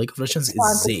Tekis, in League of Legends is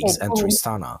Ziggs and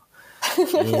Tristana.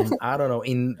 I don't know,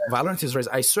 in Valorant is Raze.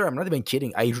 I swear, I'm not even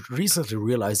kidding. I recently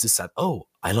realized this, that,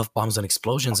 I love bombs and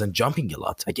explosions and jumping a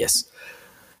lot, I guess.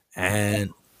 And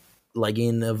like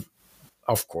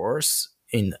of course,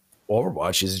 in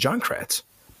Overwatch is Junkrat.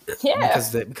 Yeah.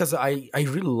 Because I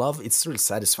really love, it's really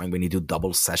satisfying when you do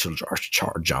double satchel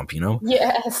charge jump, you know?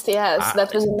 Yes,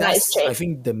 that was a nice change. I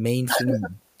think the main thing,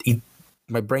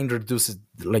 my brain releases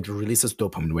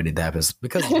dopamine when it happens,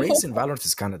 because Raze in Valorant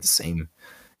is kind of the same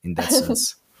in that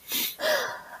sense.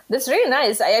 That's really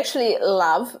nice. I actually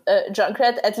love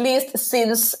Junkrat, at least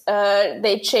since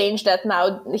they changed that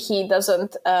now he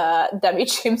doesn't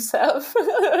damage himself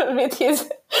with his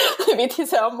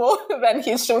ammo when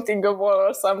he's shooting a wall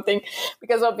or something.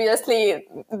 Because obviously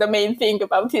the main thing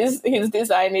about his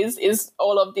design is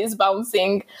all of this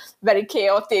bouncing, very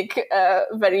chaotic,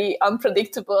 very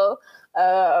unpredictable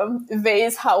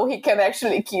ways how he can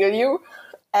actually kill you.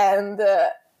 And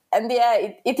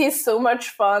yeah, it is so much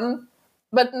fun.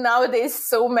 But nowadays,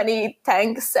 so many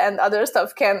tanks and other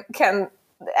stuff can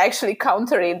actually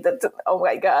counter it. That, oh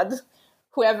my God,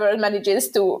 whoever manages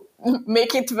to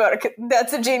make it work,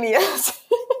 that's a genius.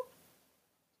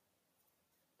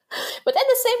 But at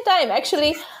the same time,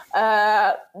 actually,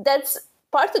 that's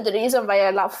part of the reason why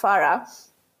I love Farah.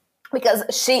 Because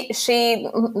she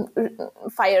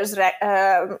fires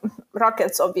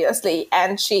rockets, obviously,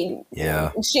 and she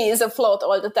is afloat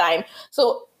all the time.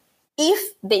 So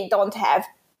if they don't have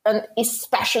an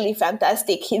especially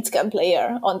fantastic hitscan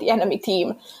player on the enemy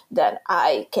team, then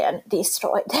I can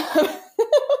destroy them.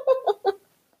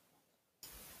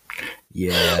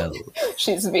 Yeah.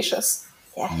 She's vicious.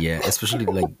 Yeah, especially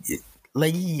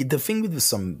like the thing with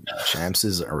some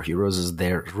champs or heroes is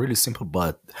they're really simple,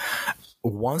 but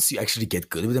once you actually get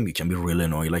good with them, you can be really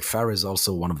annoying. Like Pharah is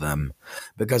also one of them,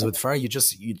 because with Pharah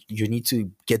you need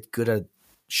to get good at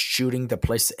shooting the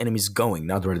place the enemy is going,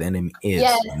 not where the enemy is.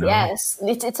 Yes, yes.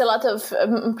 It's a lot of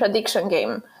prediction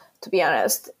game to be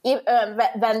honest.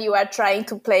 When you are trying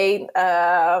to play,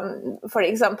 for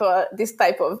example, this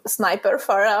type of sniper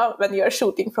for when you are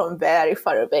shooting from very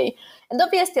far away. And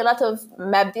obviously a lot of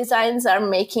map designs are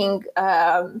making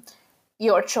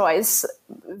your choice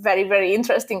very, very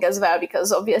interesting as well,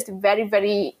 because obviously very,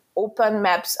 very open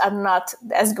maps are not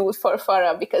as good for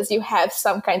Farah because you have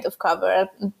some kind of cover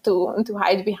to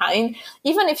hide behind.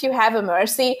 Even if you have a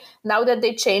Mercy, now that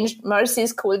they changed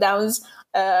Mercy's cooldowns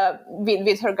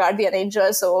with her Guardian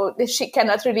Angel, so she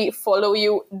cannot really follow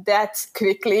you that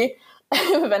quickly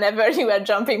whenever you are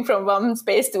jumping from one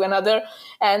space to another.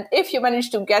 And if you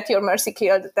manage to get your Mercy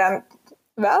killed, then,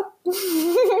 well,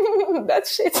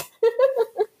 that's shit.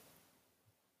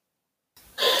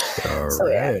 All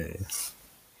right.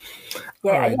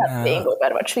 Yeah, All I right, love playing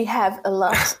Overwatch. We have a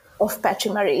lot of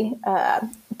Patchy Murray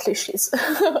cliches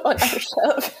on our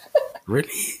shelf.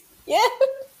 Really? Yeah,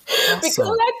 Awesome. we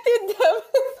collected them.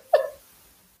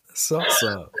 That's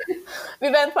awesome.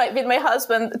 We went with my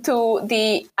husband to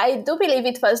I do believe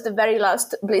it was the very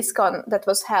last BlizzCon that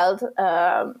was held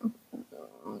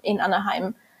in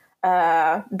Anaheim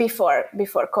before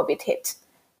COVID hit.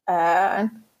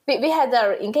 We had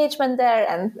our engagement there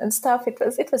and stuff. It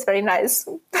was very nice.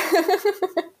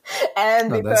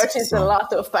 And we purchased a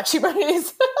lot of Patchy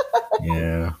Murrays.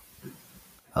 Yeah.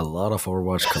 A lot of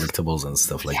Overwatch collectibles and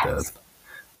stuff like that.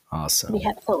 Awesome. We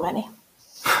had so many.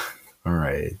 All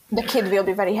right. The kid will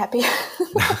be very happy.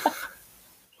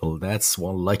 Well, that's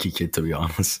one lucky kid, to be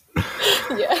honest.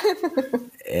 Yeah.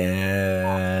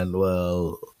 And,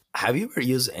 well, have you ever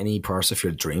used any parts of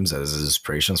your dreams as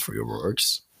inspirations for your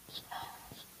works?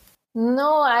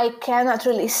 No, I cannot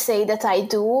really say that I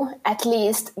do, at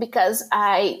least because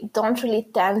I don't really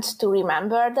tend to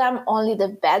remember them, only the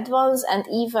bad ones. And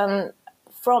even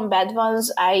from bad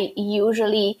ones, I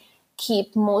usually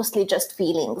keep mostly just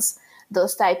feelings,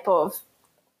 those type of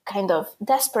kind of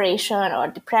desperation or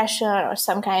depression or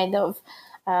some kind of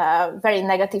very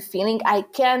negative feeling. I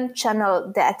can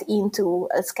channel that into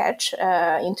a sketch,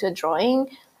 into a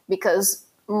drawing, because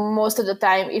most of the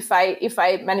time, if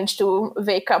I manage to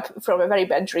wake up from a very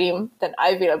bad dream, then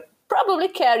I will probably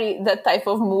carry that type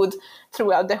of mood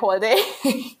throughout the whole day.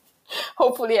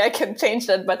 Hopefully I can change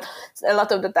that, but a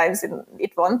lot of the times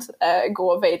it won't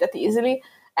go away that easily.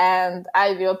 And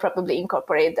I will probably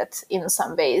incorporate that in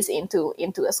some ways into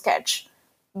a sketch,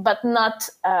 but not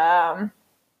a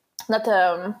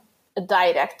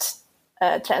direct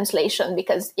translation,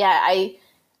 because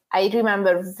I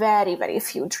remember very, very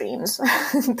few dreams,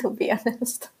 to be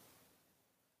honest.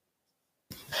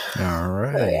 All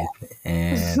right. So, yeah.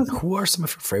 And who are some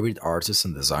of your favorite artists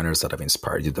and designers that have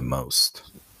inspired you the most?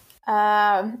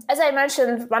 As I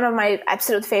mentioned, one of my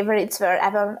absolute favorites were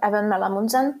Evan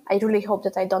Malamudzen. I really hope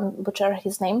that I don't butcher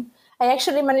his name. I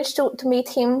actually managed to meet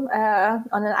him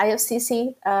on an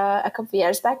IFCC a couple of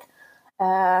years back.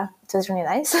 It was really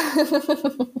nice.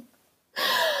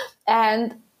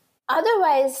 And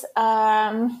otherwise,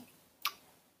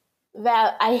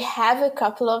 well, I have a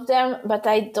couple of them, but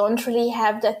I don't really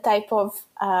have that type of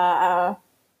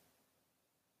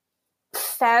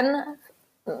fan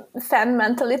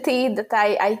mentality that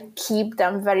I keep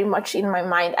them very much in my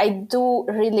mind. I do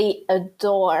really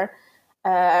adore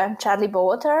Charlie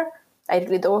Bowater. I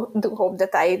really do hope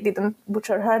that I didn't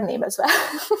butcher her name as well.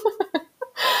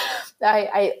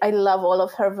 I love all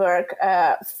of her work.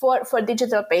 For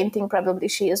digital painting, probably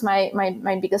she is my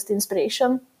biggest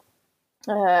inspiration.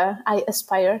 I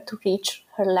aspire to reach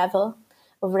her level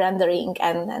of rendering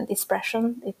and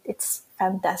expression. It's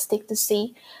fantastic to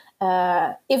see.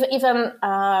 Even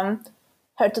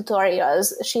her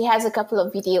tutorials, she has a couple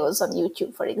of videos on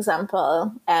YouTube, for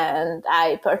example, and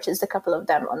I purchased a couple of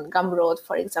them on Gumroad,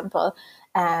 for example,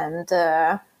 and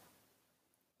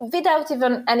without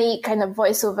even any kind of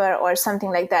voiceover or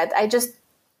something like that,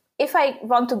 if I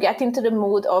want to get into the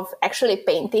mood of actually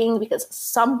painting, because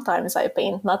sometimes I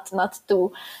paint, not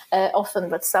too often,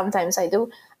 but sometimes I do,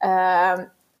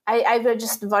 I will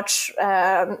just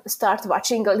start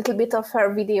watching a little bit of her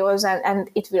videos, and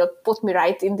it will put me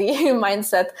right in the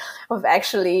mindset of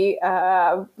actually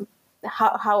how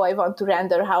I want to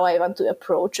render, how I want to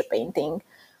approach a painting.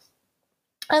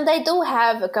 And I do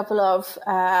have a couple of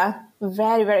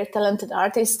very, very talented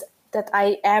artists that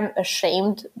I am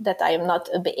ashamed that I am not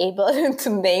able to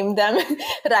name them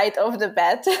right off the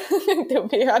bat, to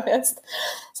be honest.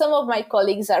 Some of my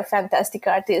colleagues are fantastic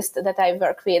artists that I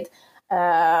work with.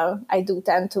 I do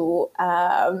tend to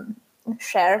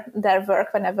share their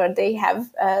work whenever they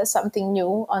have something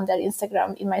new on their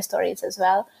Instagram in my stories as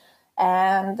well.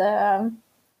 And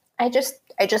I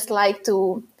just like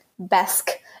to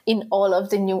bask in all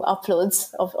of the new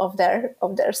uploads of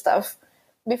their stuff.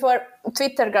 before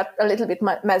Twitter got a little bit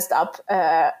messed up,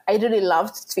 I really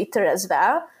loved Twitter as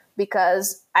well,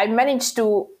 because I managed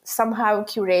to somehow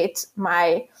curate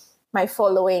my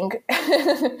following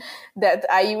that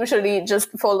I usually just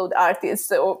followed artists.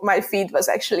 So my feed was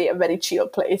actually a very chill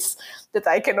place that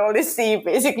I can only see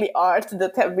basically art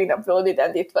that have been uploaded,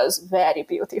 and it was very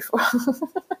beautiful.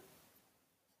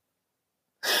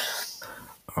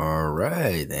 All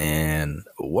right. And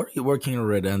what are you working on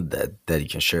right now that you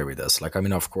can share with us? Like, I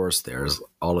mean, of course, there's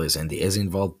always NDAs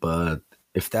involved, but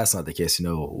if that's not the case,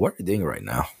 what are you doing right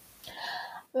now?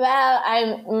 Well,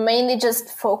 I'm mainly just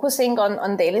focusing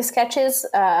on daily sketches,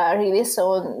 really.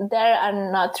 So there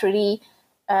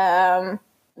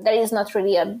is not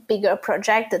really a bigger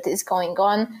project that is going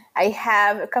on. I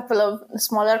have a couple of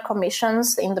smaller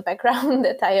commissions in the background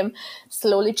that I am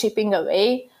slowly chipping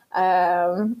away.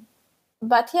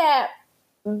 But yeah,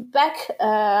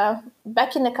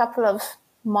 back in a couple of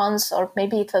months, or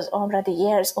maybe it was already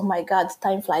years. Oh my God,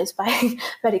 time flies by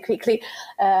very quickly.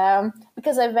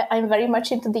 Because I'm very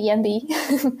much into D&D,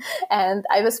 and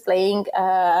I was playing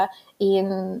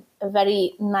in a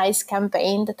very nice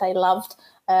campaign that I loved.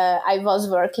 I was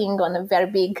working on a very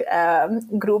big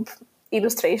group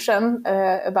illustration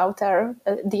about our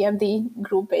D&D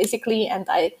group, basically, and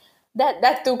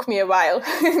that took me a while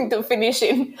to finish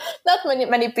it. Not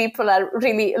many people are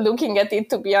really looking at it,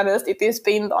 to be honest. It is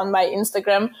pinned on my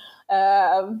Instagram,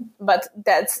 but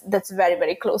that's very,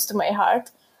 very close to my heart.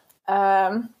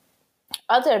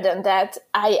 Other than that,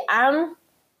 I am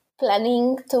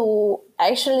planning to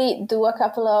actually do a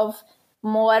couple of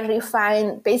more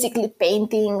refined, basically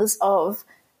paintings of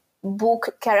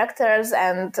book characters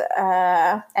and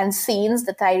scenes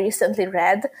that I recently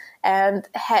read, and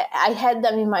I had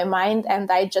them in my mind,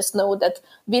 and I just know that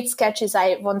with sketches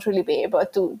I won't really be able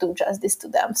to do justice to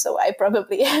them. So I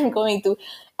probably am going to,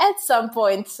 at some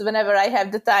point, whenever I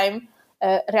have the time,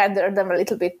 render them a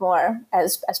little bit more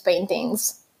as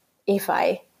paintings, if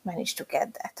I manage to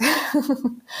get that.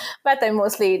 But I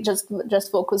mostly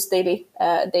just focus daily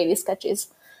sketches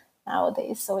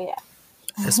nowadays. So yeah.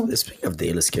 Speaking of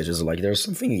daily schedules, like there's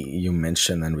something you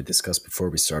mentioned and we discussed before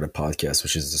we started podcast,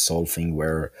 which is this whole thing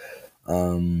where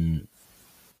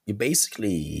you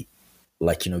basically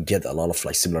get a lot of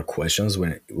like similar questions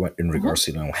when in regards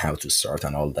to how to start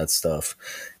and all that stuff,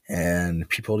 and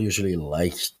people usually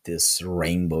like this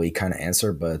rainbowy kind of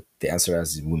answer, but the answer,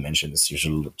 as we mentioned, is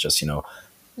usually just learn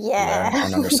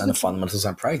and understand the fundamentals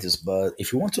and practice. But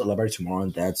if you want to elaborate more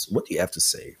on that, what do you have to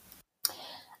say?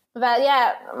 Well,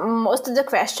 yeah, most of the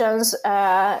questions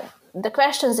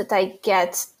that I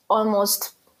get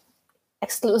almost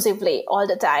exclusively all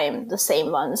the time, the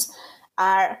same ones,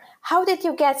 are: how did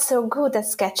you get so good at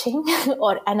sketching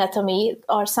or anatomy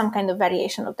or some kind of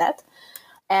variation of that?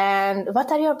 And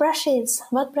what are your brushes?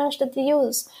 What brush did you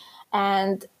use?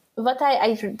 And what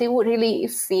I do really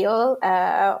feel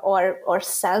or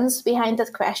sense behind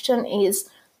that question is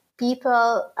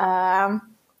people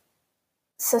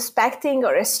suspecting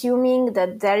or assuming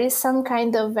that there is some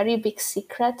kind of very big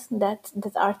secret that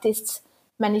artists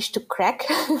manage to crack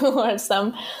or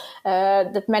some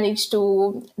that manage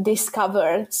to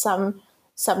discover some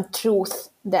truth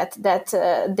that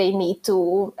they need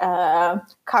to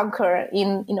conquer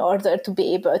in order to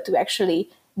be able to actually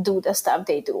do the stuff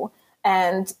they do,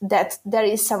 and that there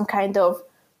is some kind of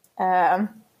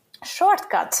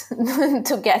shortcut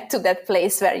to get to that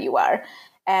place where you are.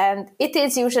 And it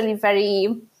is usually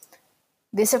very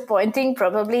disappointing,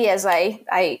 probably, as I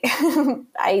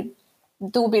I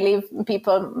do believe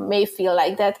people may feel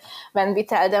like that when we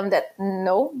tell them that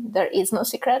no, there is no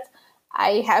secret.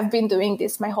 I have been doing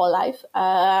this my whole life.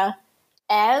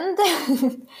 And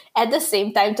at the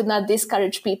same time, to not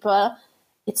discourage people,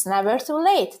 it's never too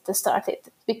late to start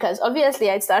it. Because obviously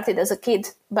I started as a kid,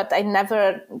 but I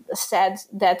never said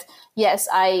that, yes,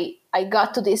 I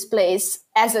got to this place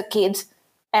as a kid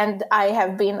and I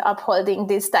have been upholding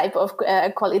this type of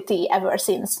quality ever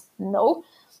since. No,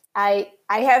 I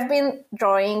have been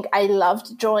drawing. I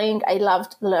loved drawing. I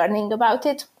loved learning about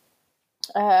it.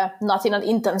 Not in an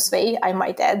intense way, I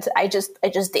might add. I just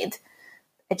did.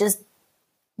 I just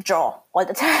draw all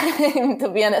the time, to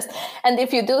be honest. And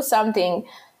if you do something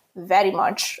very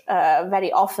much,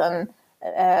 very often,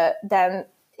 then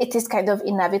it is kind of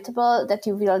inevitable that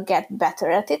you will get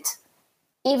better at it.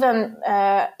 Even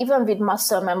with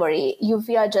muscle memory, you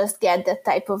will just get that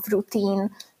type of routine,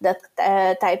 that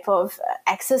type of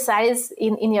exercise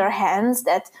in your hands,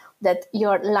 that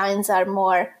your lines are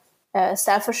more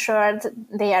self-assured,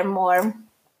 they are more,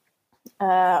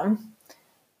 how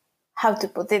to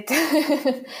put it,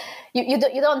 you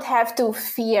don't have to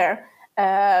fear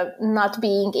not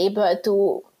being able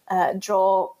to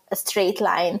draw a straight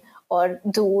line or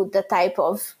do the type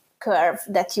of curve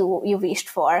that you wished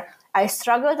for. I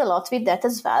struggled a lot with that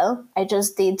as well. I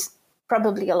just did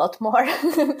probably a lot more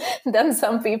than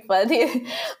some people did,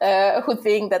 who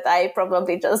think that I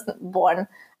probably just born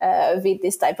with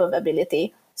this type of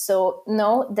ability. So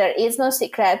no, there is no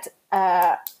secret,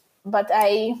 but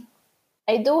I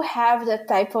do have that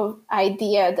type of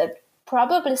idea that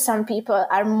probably some people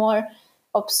are more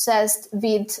obsessed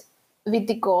with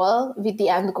the goal, with the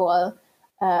end goal,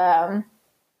 and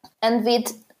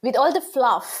with all the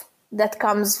fluff that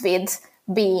comes with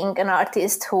being an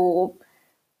artist who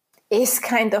is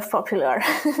kind of popular,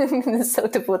 so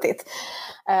to put it.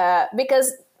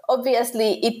 Because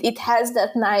obviously it has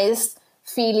that nice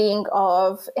feeling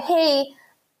of, hey,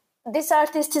 this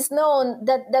artist is known,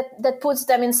 that puts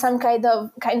them in some kind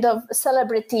of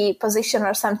celebrity position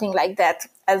or something like that.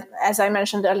 As I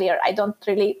mentioned earlier, I don't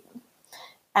really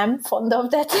am fond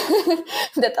of that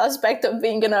that aspect of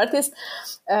being an artist,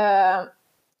 and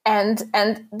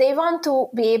they want to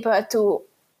be able to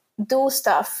do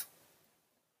stuff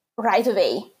right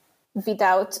away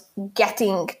without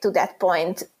getting to that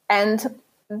point. And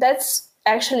that's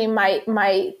actually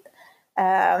my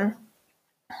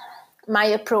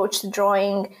approach to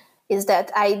drawing, is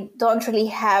that I don't really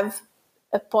have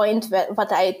a point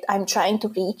what I'm trying to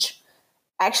reach.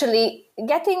 Actually,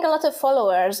 getting a lot of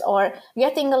followers or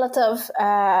getting a lot of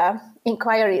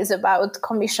inquiries about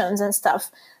commissions and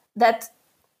stuff, that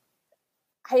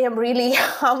I am really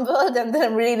humbled and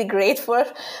I'm really grateful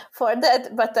for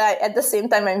that. But at the same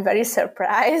time, I'm very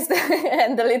surprised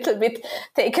and a little bit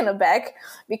taken aback,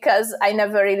 because I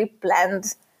never really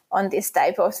planned on this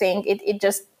type of thing. It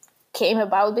just came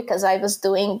about because I was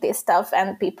doing this stuff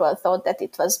and people thought that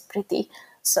it was pretty.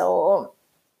 So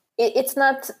it's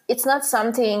not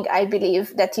something I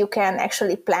believe that you can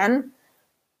actually plan.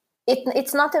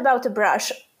 It's not about a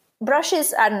brush.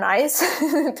 Brushes are nice,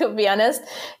 to be honest.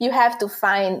 You have to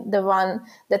find the one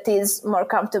that is more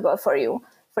comfortable for you.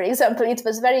 For example, it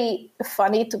was very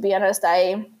funny, to be honest.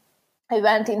 I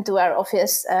went into our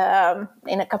office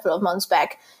in a couple of months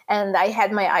back, and I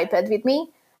had my iPad with me.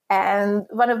 And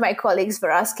one of my colleagues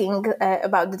were asking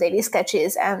about the daily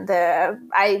sketches, and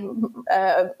I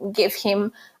gave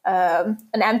him an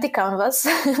empty canvas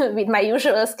with my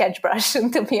usual sketch brush,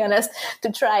 to be honest,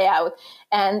 to try out.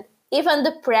 And even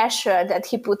the pressure that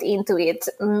he put into it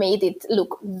made it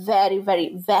look very,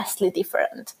 very vastly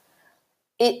different.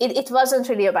 It wasn't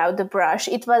really about the brush.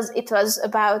 It was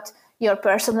about your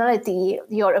personality,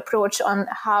 your approach on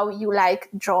how you like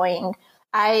drawing.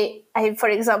 I for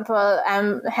example,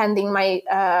 am handing my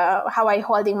how I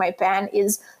holding my pen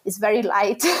is very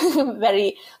light,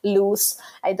 very loose.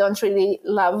 I don't really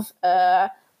love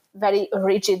very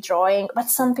rigid drawing, but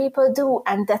some people do,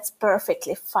 and that's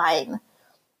perfectly fine.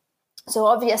 So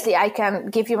obviously I can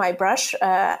give you my brush.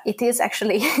 It is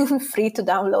actually free to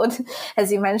download,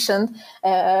 as you mentioned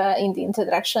in the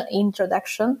introduction.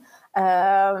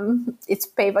 It's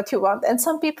pay what you want. And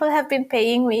some people have been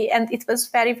paying me, and it was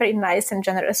very, very nice and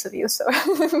generous of you. So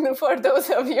for those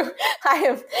of you, I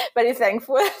am very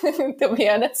thankful, to be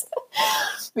honest,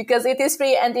 because it is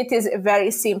free and it is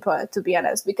very simple, to be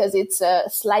honest, because it's a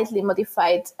slightly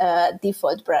modified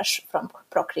default brush from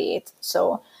Procreate.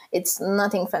 So it's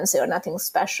nothing fancy or nothing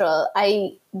special.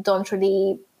 I don't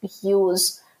really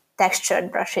use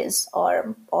textured brushes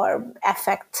or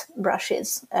effect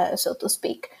brushes, so to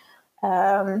speak.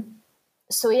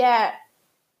 So yeah,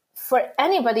 for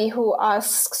anybody who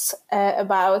asks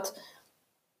about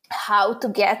how to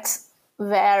get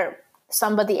where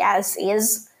somebody else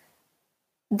is,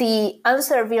 the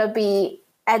answer will be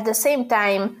at the same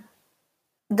time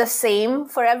the same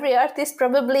for every artist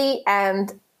probably,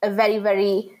 and a very,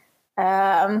 very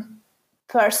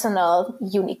personal,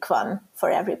 unique one for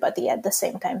everybody at the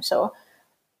same time. So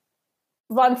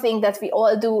one thing that we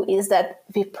all do is that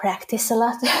we practice a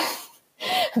lot.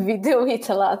 We do it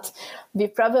a lot. We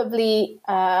probably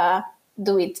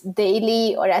do it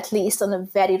daily, or at least on a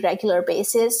very regular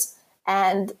basis.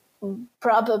 And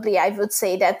probably I would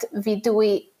say that we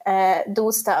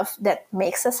do stuff that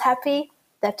makes us happy,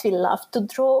 that we love to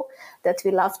draw, that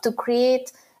we love to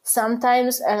create.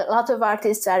 Sometimes a lot of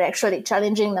artists are actually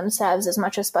challenging themselves as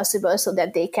much as possible so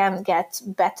that they can get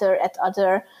better at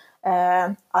other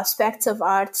aspects of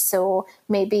art. So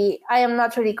maybe I am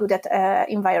not really good at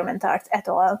environment art at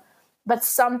all, but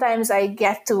sometimes I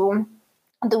get to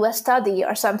do a study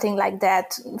or something like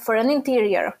that for an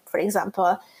interior, for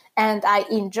example, and I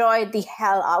enjoy the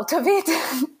hell out of it.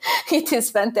 It is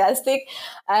fantastic.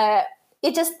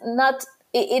 It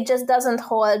just doesn't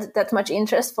hold that much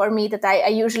interest for me, that I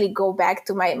usually go back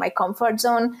to my comfort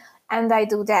zone. and I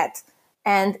do that.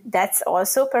 And that's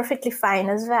also perfectly fine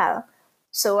as well.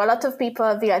 So a lot of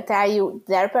people will tell you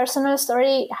their personal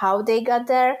story, how they got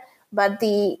there. But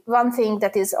the one thing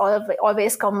that is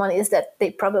always common is that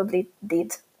they probably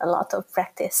did a lot of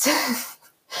practice.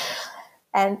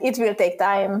 And it will take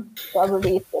time.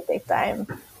 Probably it will take time.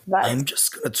 But I'm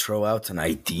just going to throw out an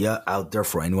idea out there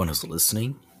for anyone who's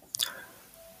listening.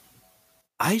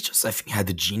 I think, had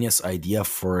a genius idea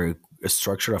for a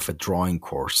structure of a drawing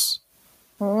course.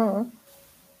 Or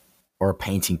a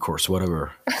painting course,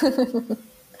 whatever.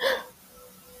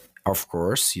 Of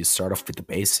course, you start off with the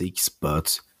basics,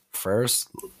 but first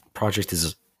project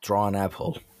is draw an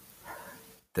apple.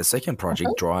 The second project,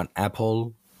 draw an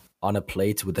apple on a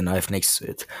plate with a knife next to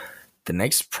it. The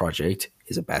next project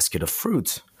is a basket of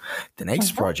fruit. The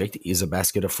next project is a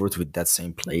basket of fruit with that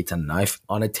same plate and knife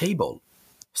on a table.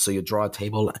 So you draw a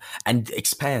table and it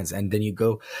expands, and then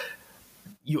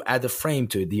you add a frame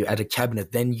to it, you add a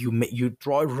cabinet, then you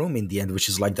draw a room in the end, which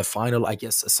is like the final, I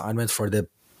guess, assignment for the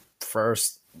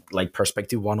first like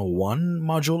perspective 101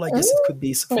 module, I guess it could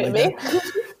be something maybe. like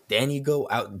that. Then you go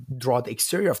out, draw the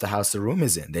exterior of the house the room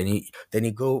is in. Then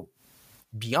you go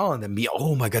beyond and be,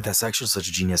 oh my god, that's actually such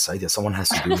a genius idea. Someone has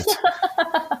to do it.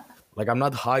 Like, I'm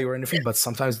not high or anything, but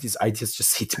sometimes these ideas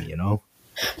just hit me, you know?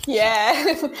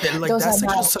 Yeah. Like, that's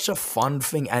actually such a fun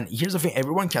thing. And here's the thing,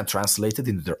 everyone can translate it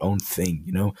into their own thing,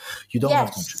 you know? You don't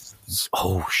have to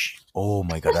oh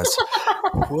my god, that's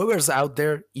whoever's out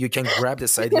there, you can grab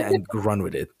this idea and run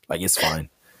with it. Like, it's fine.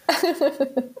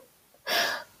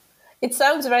 It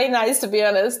sounds very nice, to be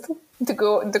honest, to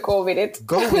go with it.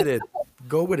 Go with it.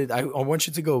 Go with it. I want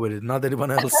you to go with it, not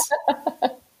anyone else.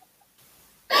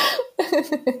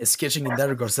 Sketching in that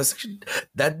regards, that's actually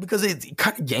that, because it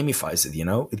kind of gamifies it, you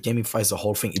know? It gamifies the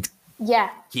whole thing. It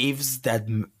gives that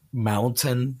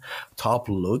mountain top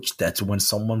look that when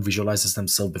someone visualizes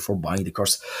themselves before buying the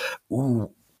course,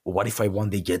 ooh, what if I one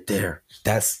day get there?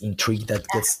 That's intrigue, that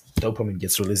gets dopamine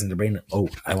gets released in the brain. Oh,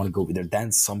 I want to go there.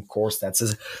 Then some course that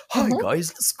says, hi guys,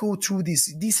 let's go through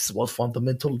this. This is what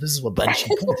fundamental, this is what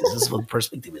vanishing point is, this is what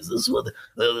perspective is, this is what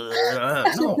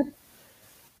no.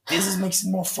 This makes it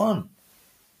more fun.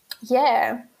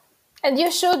 Yeah. And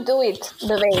you should do it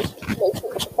the way it makes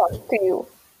it fun to you.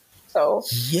 So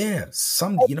yeah,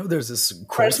 there's this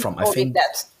course from, I think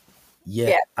that.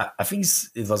 Yeah. I think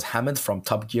it was Hammond from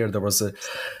Top Gear. There was a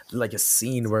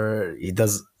scene where he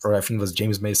does, or I think it was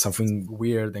James made something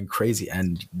weird and crazy,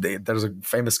 and there's a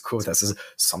famous quote that says,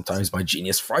 "Sometimes my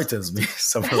genius frightens me."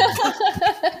 Something like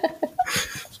that.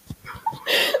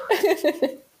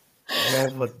 Yeah,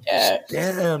 but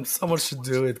damn, someone should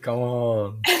do it. Come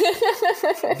on.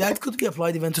 That could be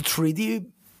applied even to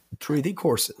 3D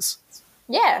courses.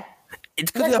 Yeah.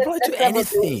 It could be applied to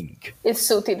anything. It's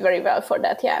suited very well for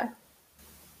that, yeah.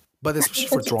 But especially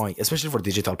for drawing, especially for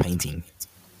digital painting.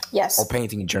 Yes. Or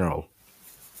painting in general.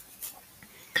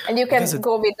 And you can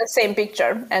go with the same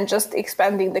picture and just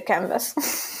expanding the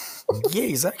canvas. Yeah,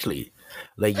 exactly.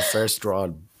 Like, you first draw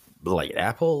like an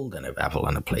apple, then an apple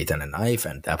and a plate and a knife,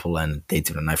 and apple and plate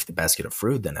and a knife, the basket of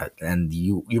fruit, and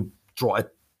you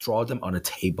draw them on a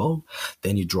table,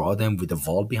 then you draw them with a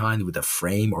wall behind, with a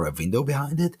frame or a window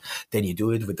behind it, then you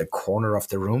do it with the corner of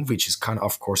the room, which is kind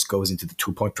of course goes into the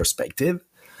 2-point perspective,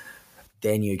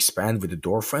 then you expand with the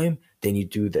door frame, then you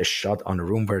do the shot on a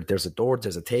room where there's a door,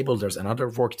 there's a table, there's another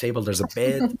work table, there's a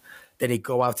bed, then you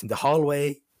go out in the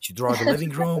hallway, you draw the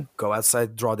living room, go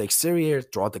outside, draw the exterior,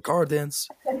 draw the gardens,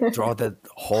 draw the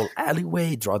whole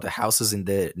alleyway, draw the houses in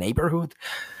the neighborhood,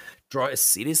 draw a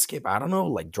cityscape, I don't know,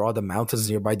 like draw the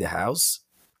mountains nearby the house,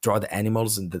 draw the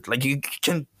animals, and like, you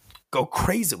can go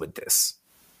crazy with this.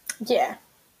 Yeah.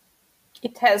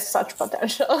 It has such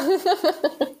potential.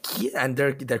 Yeah, and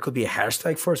there could be a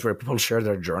hashtag for it where people share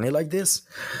their journey like this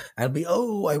and be,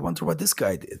 oh, I wonder what this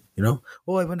guy did, you know?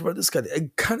 Oh, I wonder what this guy did.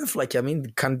 It kind of like,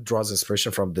 it kind of draws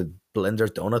inspiration from the Blender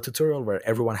donut tutorial where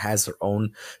everyone has their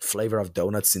own flavor of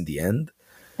donuts in the end.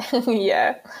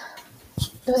 Yeah.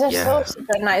 Those are so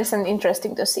super nice and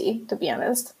interesting to see, to be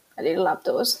honest. I really love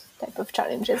those type of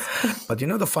challenges. But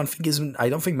the fun thing is, I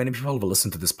don't think many people will listen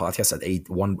to this podcast at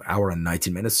 1 hour and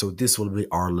 19 minutes. So this will be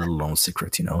our little known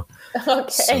secret, Okay.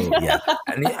 So, yeah.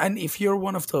 And if you're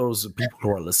one of those people who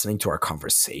are listening to our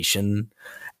conversation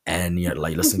and you're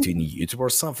like listening to it on YouTube or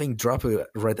something, drop a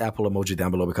red apple emoji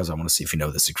down below, because I want to see if you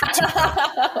know the secret too.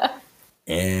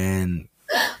 And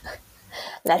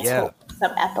let's hope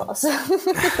some apples.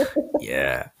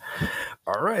 Yeah.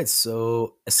 All right.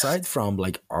 So aside from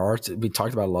like art, we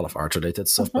talked about a lot of art related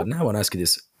stuff, but now I want to ask you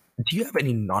this. Do you have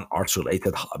any non-art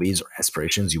related hobbies or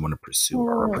aspirations you want to pursue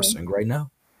or are pursuing right now?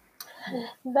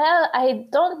 Well, I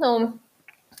don't know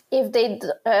if they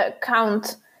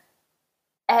count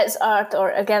as art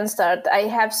or against art, I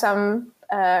have some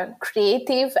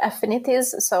creative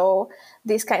affinities. So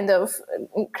this kind of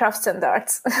crafts and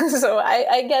arts. So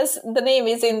I guess the name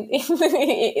is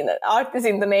in art is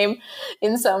in the name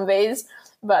in some ways,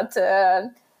 but I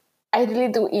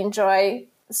really do enjoy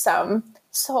some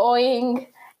sewing,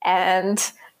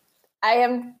 and I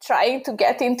am trying to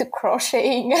get into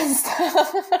crocheting and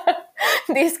stuff.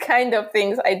 These kind of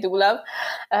things I do love.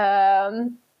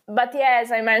 But yeah,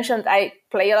 as I mentioned, I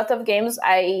play a lot of games.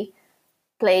 I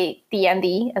play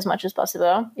D&D as much as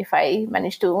possible if I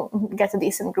manage to get a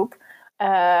decent group.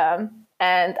 And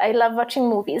I love watching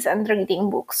movies and reading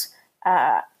books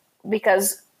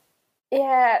because,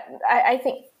 yeah, I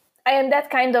think I am that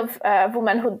kind of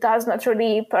woman who does not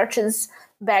really purchase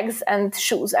bags and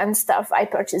shoes and stuff. I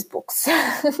purchase books.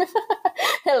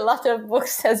 A lot of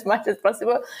books as much as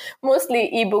possible. Mostly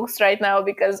ebooks right now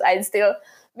because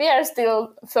we are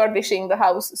still furnishing the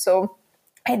house, so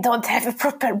I don't have a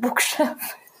proper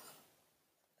bookshelf.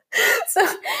 So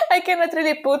I cannot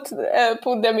really put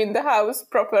them in the house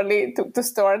properly to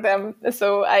store them.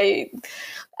 So I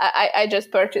just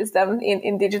purchase them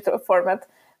in digital format.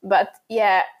 But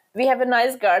yeah, we have a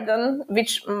nice garden,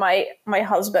 which my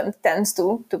husband tends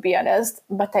to be honest,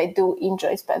 but I do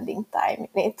enjoy spending time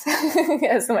in it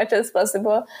as much as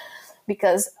possible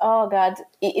because, oh God,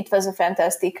 it was a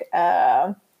fantastic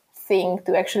thing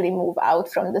to actually move out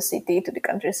from the city to the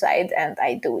countryside, and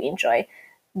I do enjoy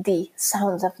the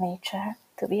sounds of nature,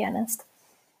 to be honest.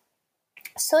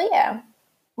 So yeah,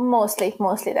 mostly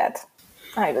that,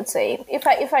 I would say.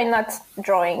 If I'm not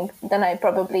drawing, then I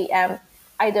probably am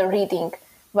either reading,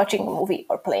 watching a movie,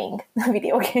 or playing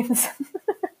video games.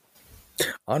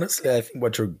 Honestly, I think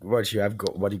what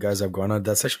you guys have going on,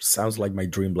 that actually sounds like my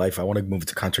dream life. I want to move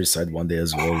to countryside one day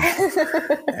as well.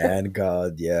 And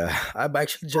God, yeah, I'm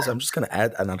just gonna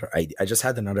add another idea. I just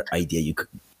had another idea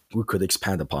we could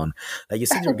expand upon. Like you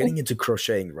said, you're getting into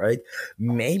crocheting, right?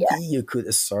 Maybe you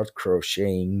could start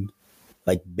crocheting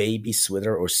like baby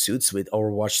sweater or suits with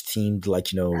Overwatch themed,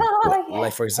 like,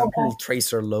 like for example,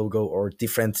 Tracer logo or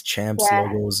different champs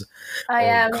logos I or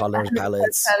am color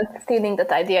palettes. stealing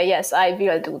that idea. Yes, I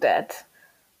will do that.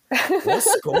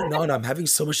 What's going on? I'm having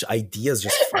so much ideas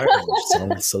just firing on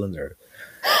the cylinder.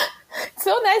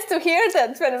 So nice to hear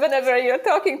that whenever you're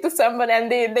talking to someone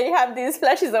and they have these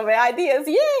flashes of ideas.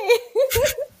 Yay!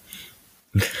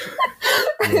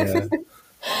 Yeah.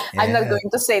 I'm not going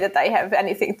to say that I have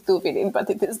anything to do with it, but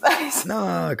it is nice.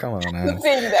 No, come on.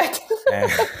 Saying that.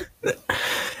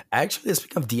 Actually,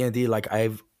 speaking of D&D, like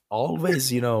I've always,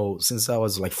 since I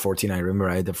was like 14, I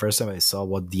remember the first time I saw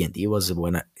what D&D was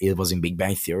when it was in Big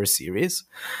Bang Theory series.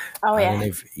 Oh, yeah. I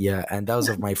don't know and that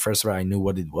was my first where I knew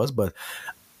what it was, but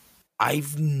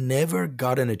I've never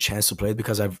gotten a chance to play it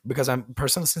because I'm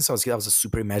personally, since I was a kid, I was a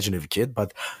super imaginative kid,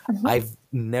 but I've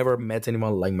never met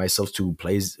anyone like myself to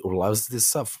play or loves this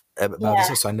stuff about this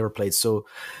stuff, so I never played. So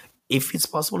if it's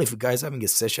possible, if you guys are having a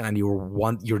session and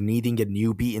you're needing a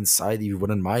newbie inside, you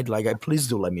wouldn't mind, like, please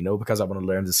do let me know because I want to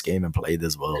learn this game and play it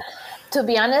as well. To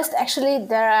be honest, actually,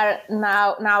 there are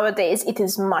nowadays it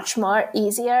is much more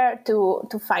easier to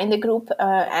find a group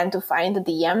and to find a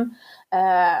DM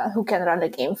who can run the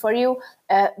game for you.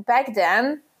 Back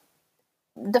then,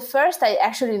 the first I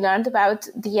actually learned about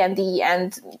D&D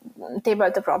and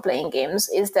tabletop role-playing games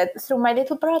is that through my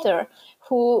little brother,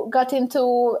 who got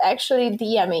into actually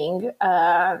DMing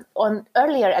on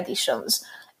earlier editions.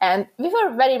 And we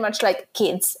were very much like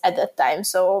kids at that time.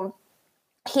 So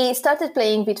he started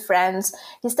playing with friends.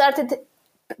 He started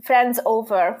friends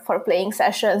over for playing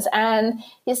sessions, and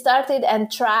he started and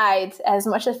tried as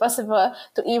much as possible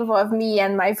to involve me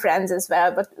and my friends as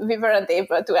well, but we weren't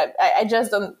able to. I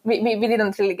just don't, we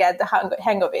didn't really get the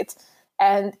hang of it.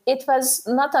 And it was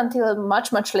not until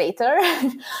much much later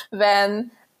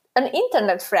when an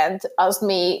internet friend asked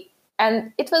me,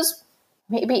 and it was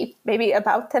maybe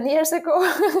about 10 years ago,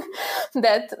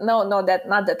 that not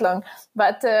that long,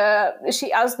 but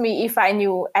she asked me if I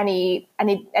knew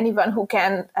anyone who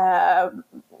can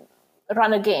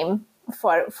run a game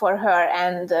for her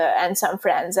and some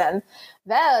friends. And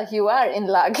well, you are in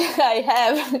luck.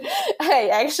 I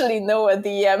actually know a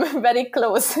DM very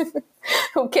close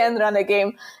who can run a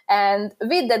game, and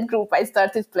with that group I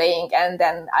started playing, and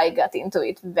then I got into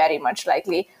it very much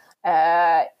likely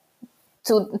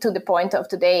to the point of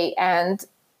today. And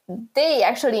they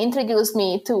actually introduced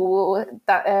me to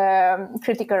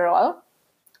Critical Role,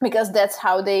 because that's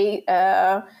how they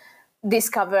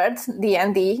discovered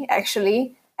D&D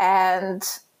actually, and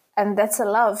that's a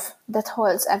love that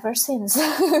holds ever since,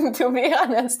 to be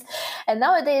honest. And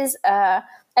nowadays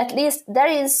at least there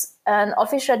is an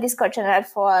official Discord channel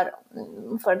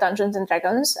for Dungeons and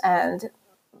Dragons, and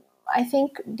I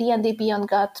think D&D Beyond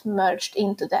got merged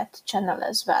into that channel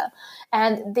as well.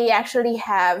 And they actually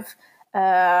have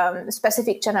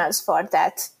specific channels for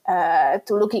that,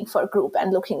 to looking for group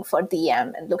and looking for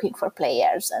DM and looking for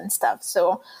players and stuff.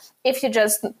 So if you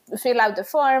just fill out the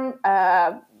form,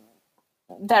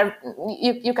 there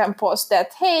you can post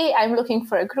that, hey, I'm looking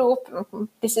for a group,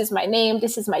 this is my name,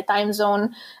 this is my time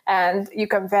zone, and you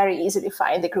can very easily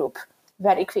find the group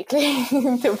very quickly,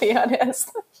 to be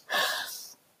honest.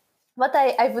 What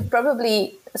I would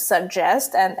probably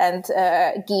suggest and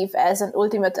give as an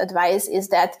ultimate advice is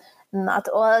that not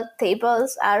all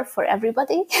tables are for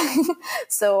everybody.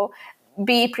 So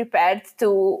be prepared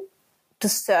to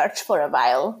search for a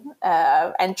while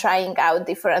and trying out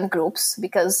different groups,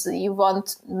 because you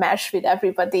won't mesh with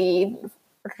everybody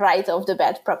right off the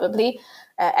bat, probably.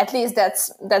 At least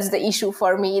that's the issue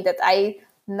for me, that I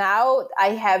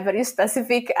have very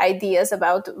specific ideas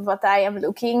about what I am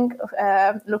looking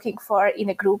for in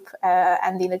a group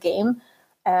and in a game.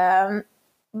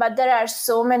 But there are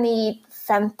so many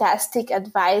fantastic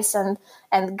advice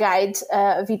and guide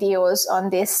videos on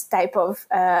this type of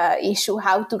issue,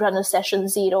 how to run a session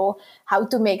 0, how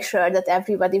to make sure that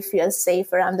everybody feels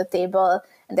safe around the table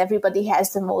and everybody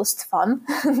has the most fun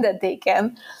that they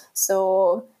can.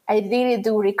 So I really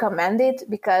do recommend it,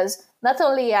 because not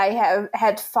only I have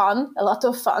had fun, a lot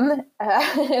of fun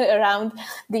around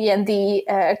D&D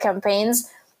campaigns,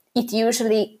 it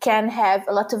usually can have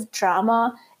a lot of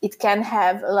drama. It can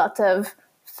have a lot of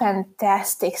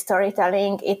fantastic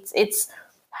storytelling. It's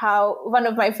how one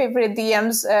of my favorite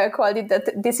DMs called it, that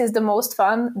this is the most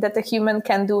fun that a human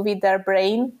can do with their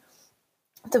brain,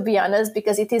 to be honest,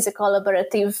 because it is a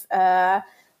collaborative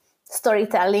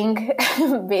storytelling.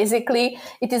 Basically,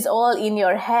 it is all in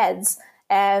your heads.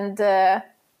 And a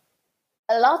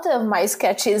lot of my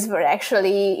sketches were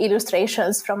actually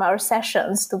illustrations from our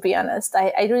sessions, to be honest.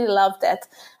 I really love that.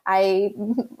 I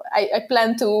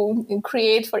plan to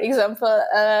create, for example,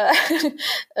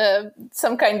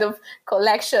 some kind of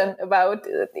collection about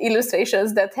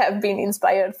illustrations that have been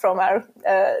inspired from our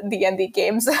D&D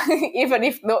games, even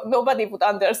if nobody would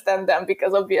understand them,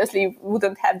 because obviously we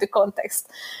wouldn't have the context.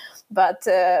 But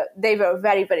they were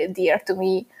very, very dear to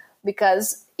me,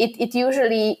 because it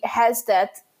usually has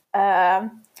that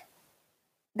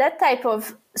type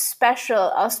of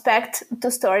special aspect to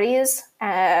stories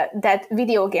that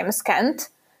video games can't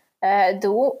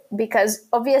do, because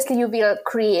obviously you will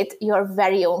create your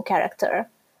very own character.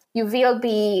 You will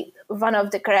be one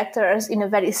of the characters in a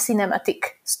very cinematic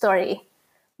story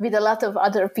with a lot of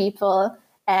other people,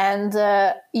 and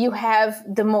you have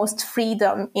the most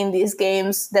freedom in these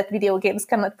games that video games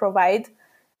cannot provide.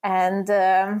 And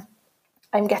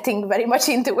I'm getting very much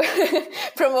into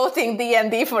promoting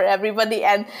D&D for everybody,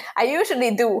 and I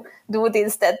usually do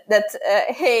this. That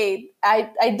hey,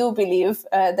 I do believe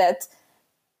that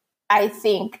I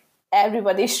think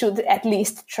everybody should at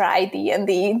least try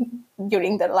D&D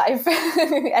during their life,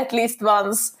 at least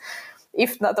once,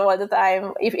 if not all the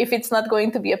time. If it's not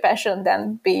going to be a passion,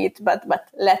 then be it. But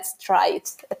let's try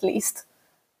it at least,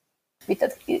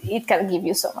 because it can give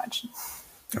you so much.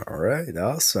 All right,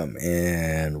 awesome.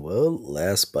 And well,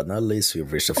 last but not least,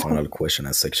 we've reached the final question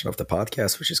and section of the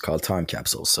podcast, which is called Time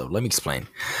Capsule. So let me explain.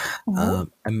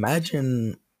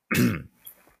 Imagine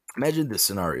the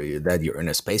scenario that you're in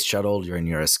a space shuttle, you're in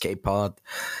your escape pod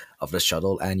of the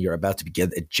shuttle, and you're about to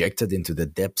get ejected into the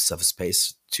depths of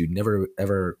space to never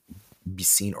ever be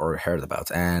seen or heard about.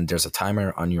 And there's a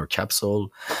timer on your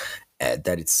capsule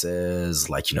that it says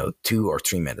 2 or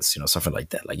 3 minutes, something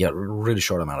like that, like a really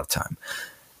short amount of time.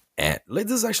 And this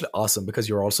is actually awesome, because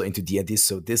you're also into D&D,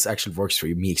 so this actually works for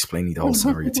you, me explaining the whole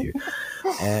scenario to you.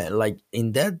 And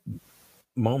in that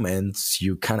moment,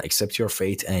 you kind of accept your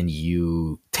fate, and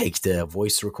you take the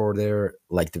voice recorder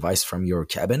device from your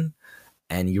cabin,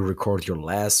 and you record your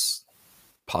last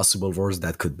possible words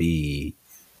that could be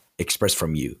expressed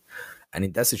from you. And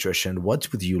in that situation,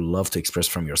 what would you love to express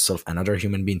from yourself, another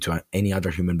human being, to any other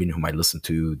human being who might listen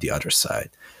to the other side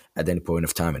at any point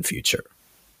of time in future?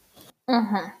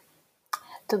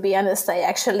 To be honest, I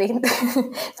actually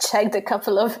checked a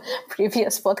couple of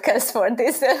previous podcasts for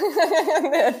this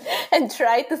and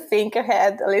tried to think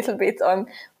ahead a little bit on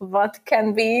what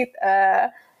can be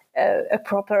a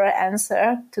proper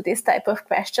answer to this type of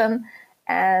question.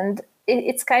 And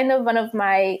it's kind of one of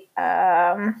my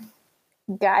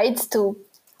guides to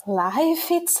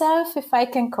life itself, if I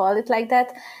can call it like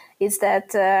that, is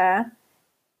that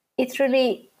it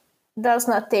really does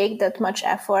not take that much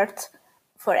effort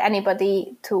for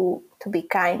anybody to be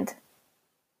kind.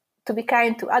 to be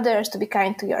kind to others, to be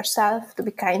kind to yourself, to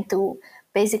be kind to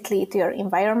basically to your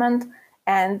environment.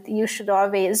 And you should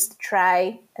always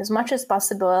try as much as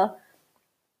possible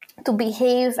to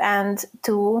behave and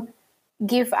to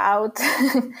give out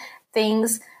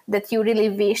things that you really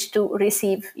wish to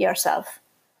receive yourself,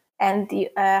 and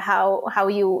how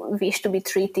you wish to be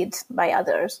treated by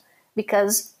others.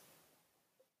 Because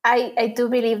I do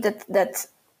believe that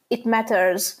it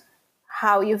matters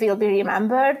how you will be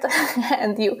remembered,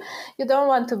 and you don't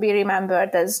want to be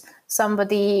remembered as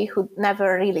somebody who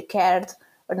never really cared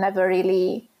or never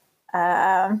really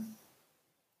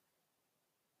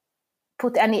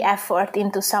put any effort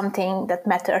into something that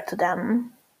mattered to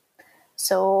them.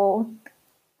 So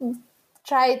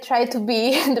try to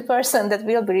be the person that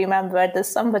will be remembered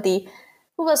as somebody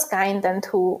who was kind and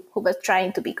who was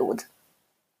trying to be good.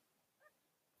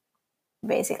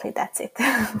 Basically, that's it.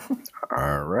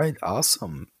 All right,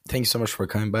 awesome. Thank you so much for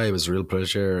coming by. It was a real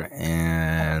pleasure.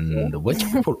 And where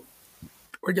can people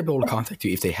contact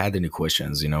you if they had any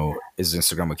questions? Is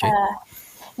Instagram okay?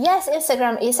 Yes,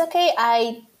 Instagram is okay.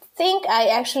 I think I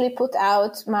actually put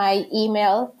out my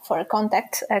email for a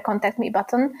contact me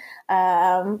button.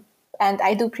 And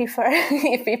I do prefer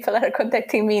if people are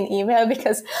contacting me in email,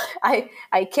 because I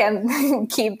can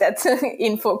keep that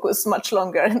in focus much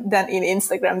longer than in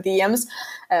Instagram DMs.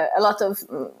 A lot of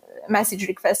message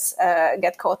requests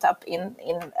get caught up in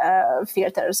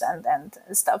filters and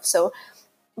stuff. So,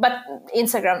 but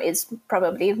Instagram is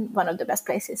probably one of the best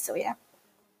places. So yeah.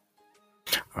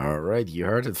 All right, you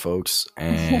heard it, folks.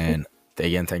 And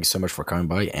again, thank you so much for coming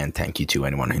by, and thank you to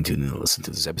anyone who tuned in to listen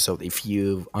to this episode. If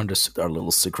you've understood our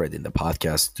little secret in the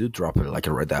podcast, do drop it like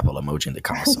a red apple emoji in the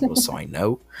comments below so I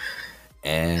know.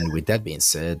 And with that being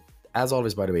said, as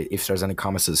always, by the way, if there's any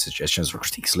comments or suggestions or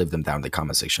critiques, leave them down in the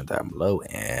comment section down below.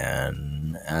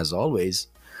 And as always,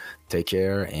 take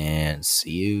care and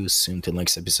see you soon till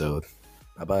next episode.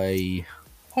 Bye bye.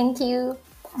 Thank you.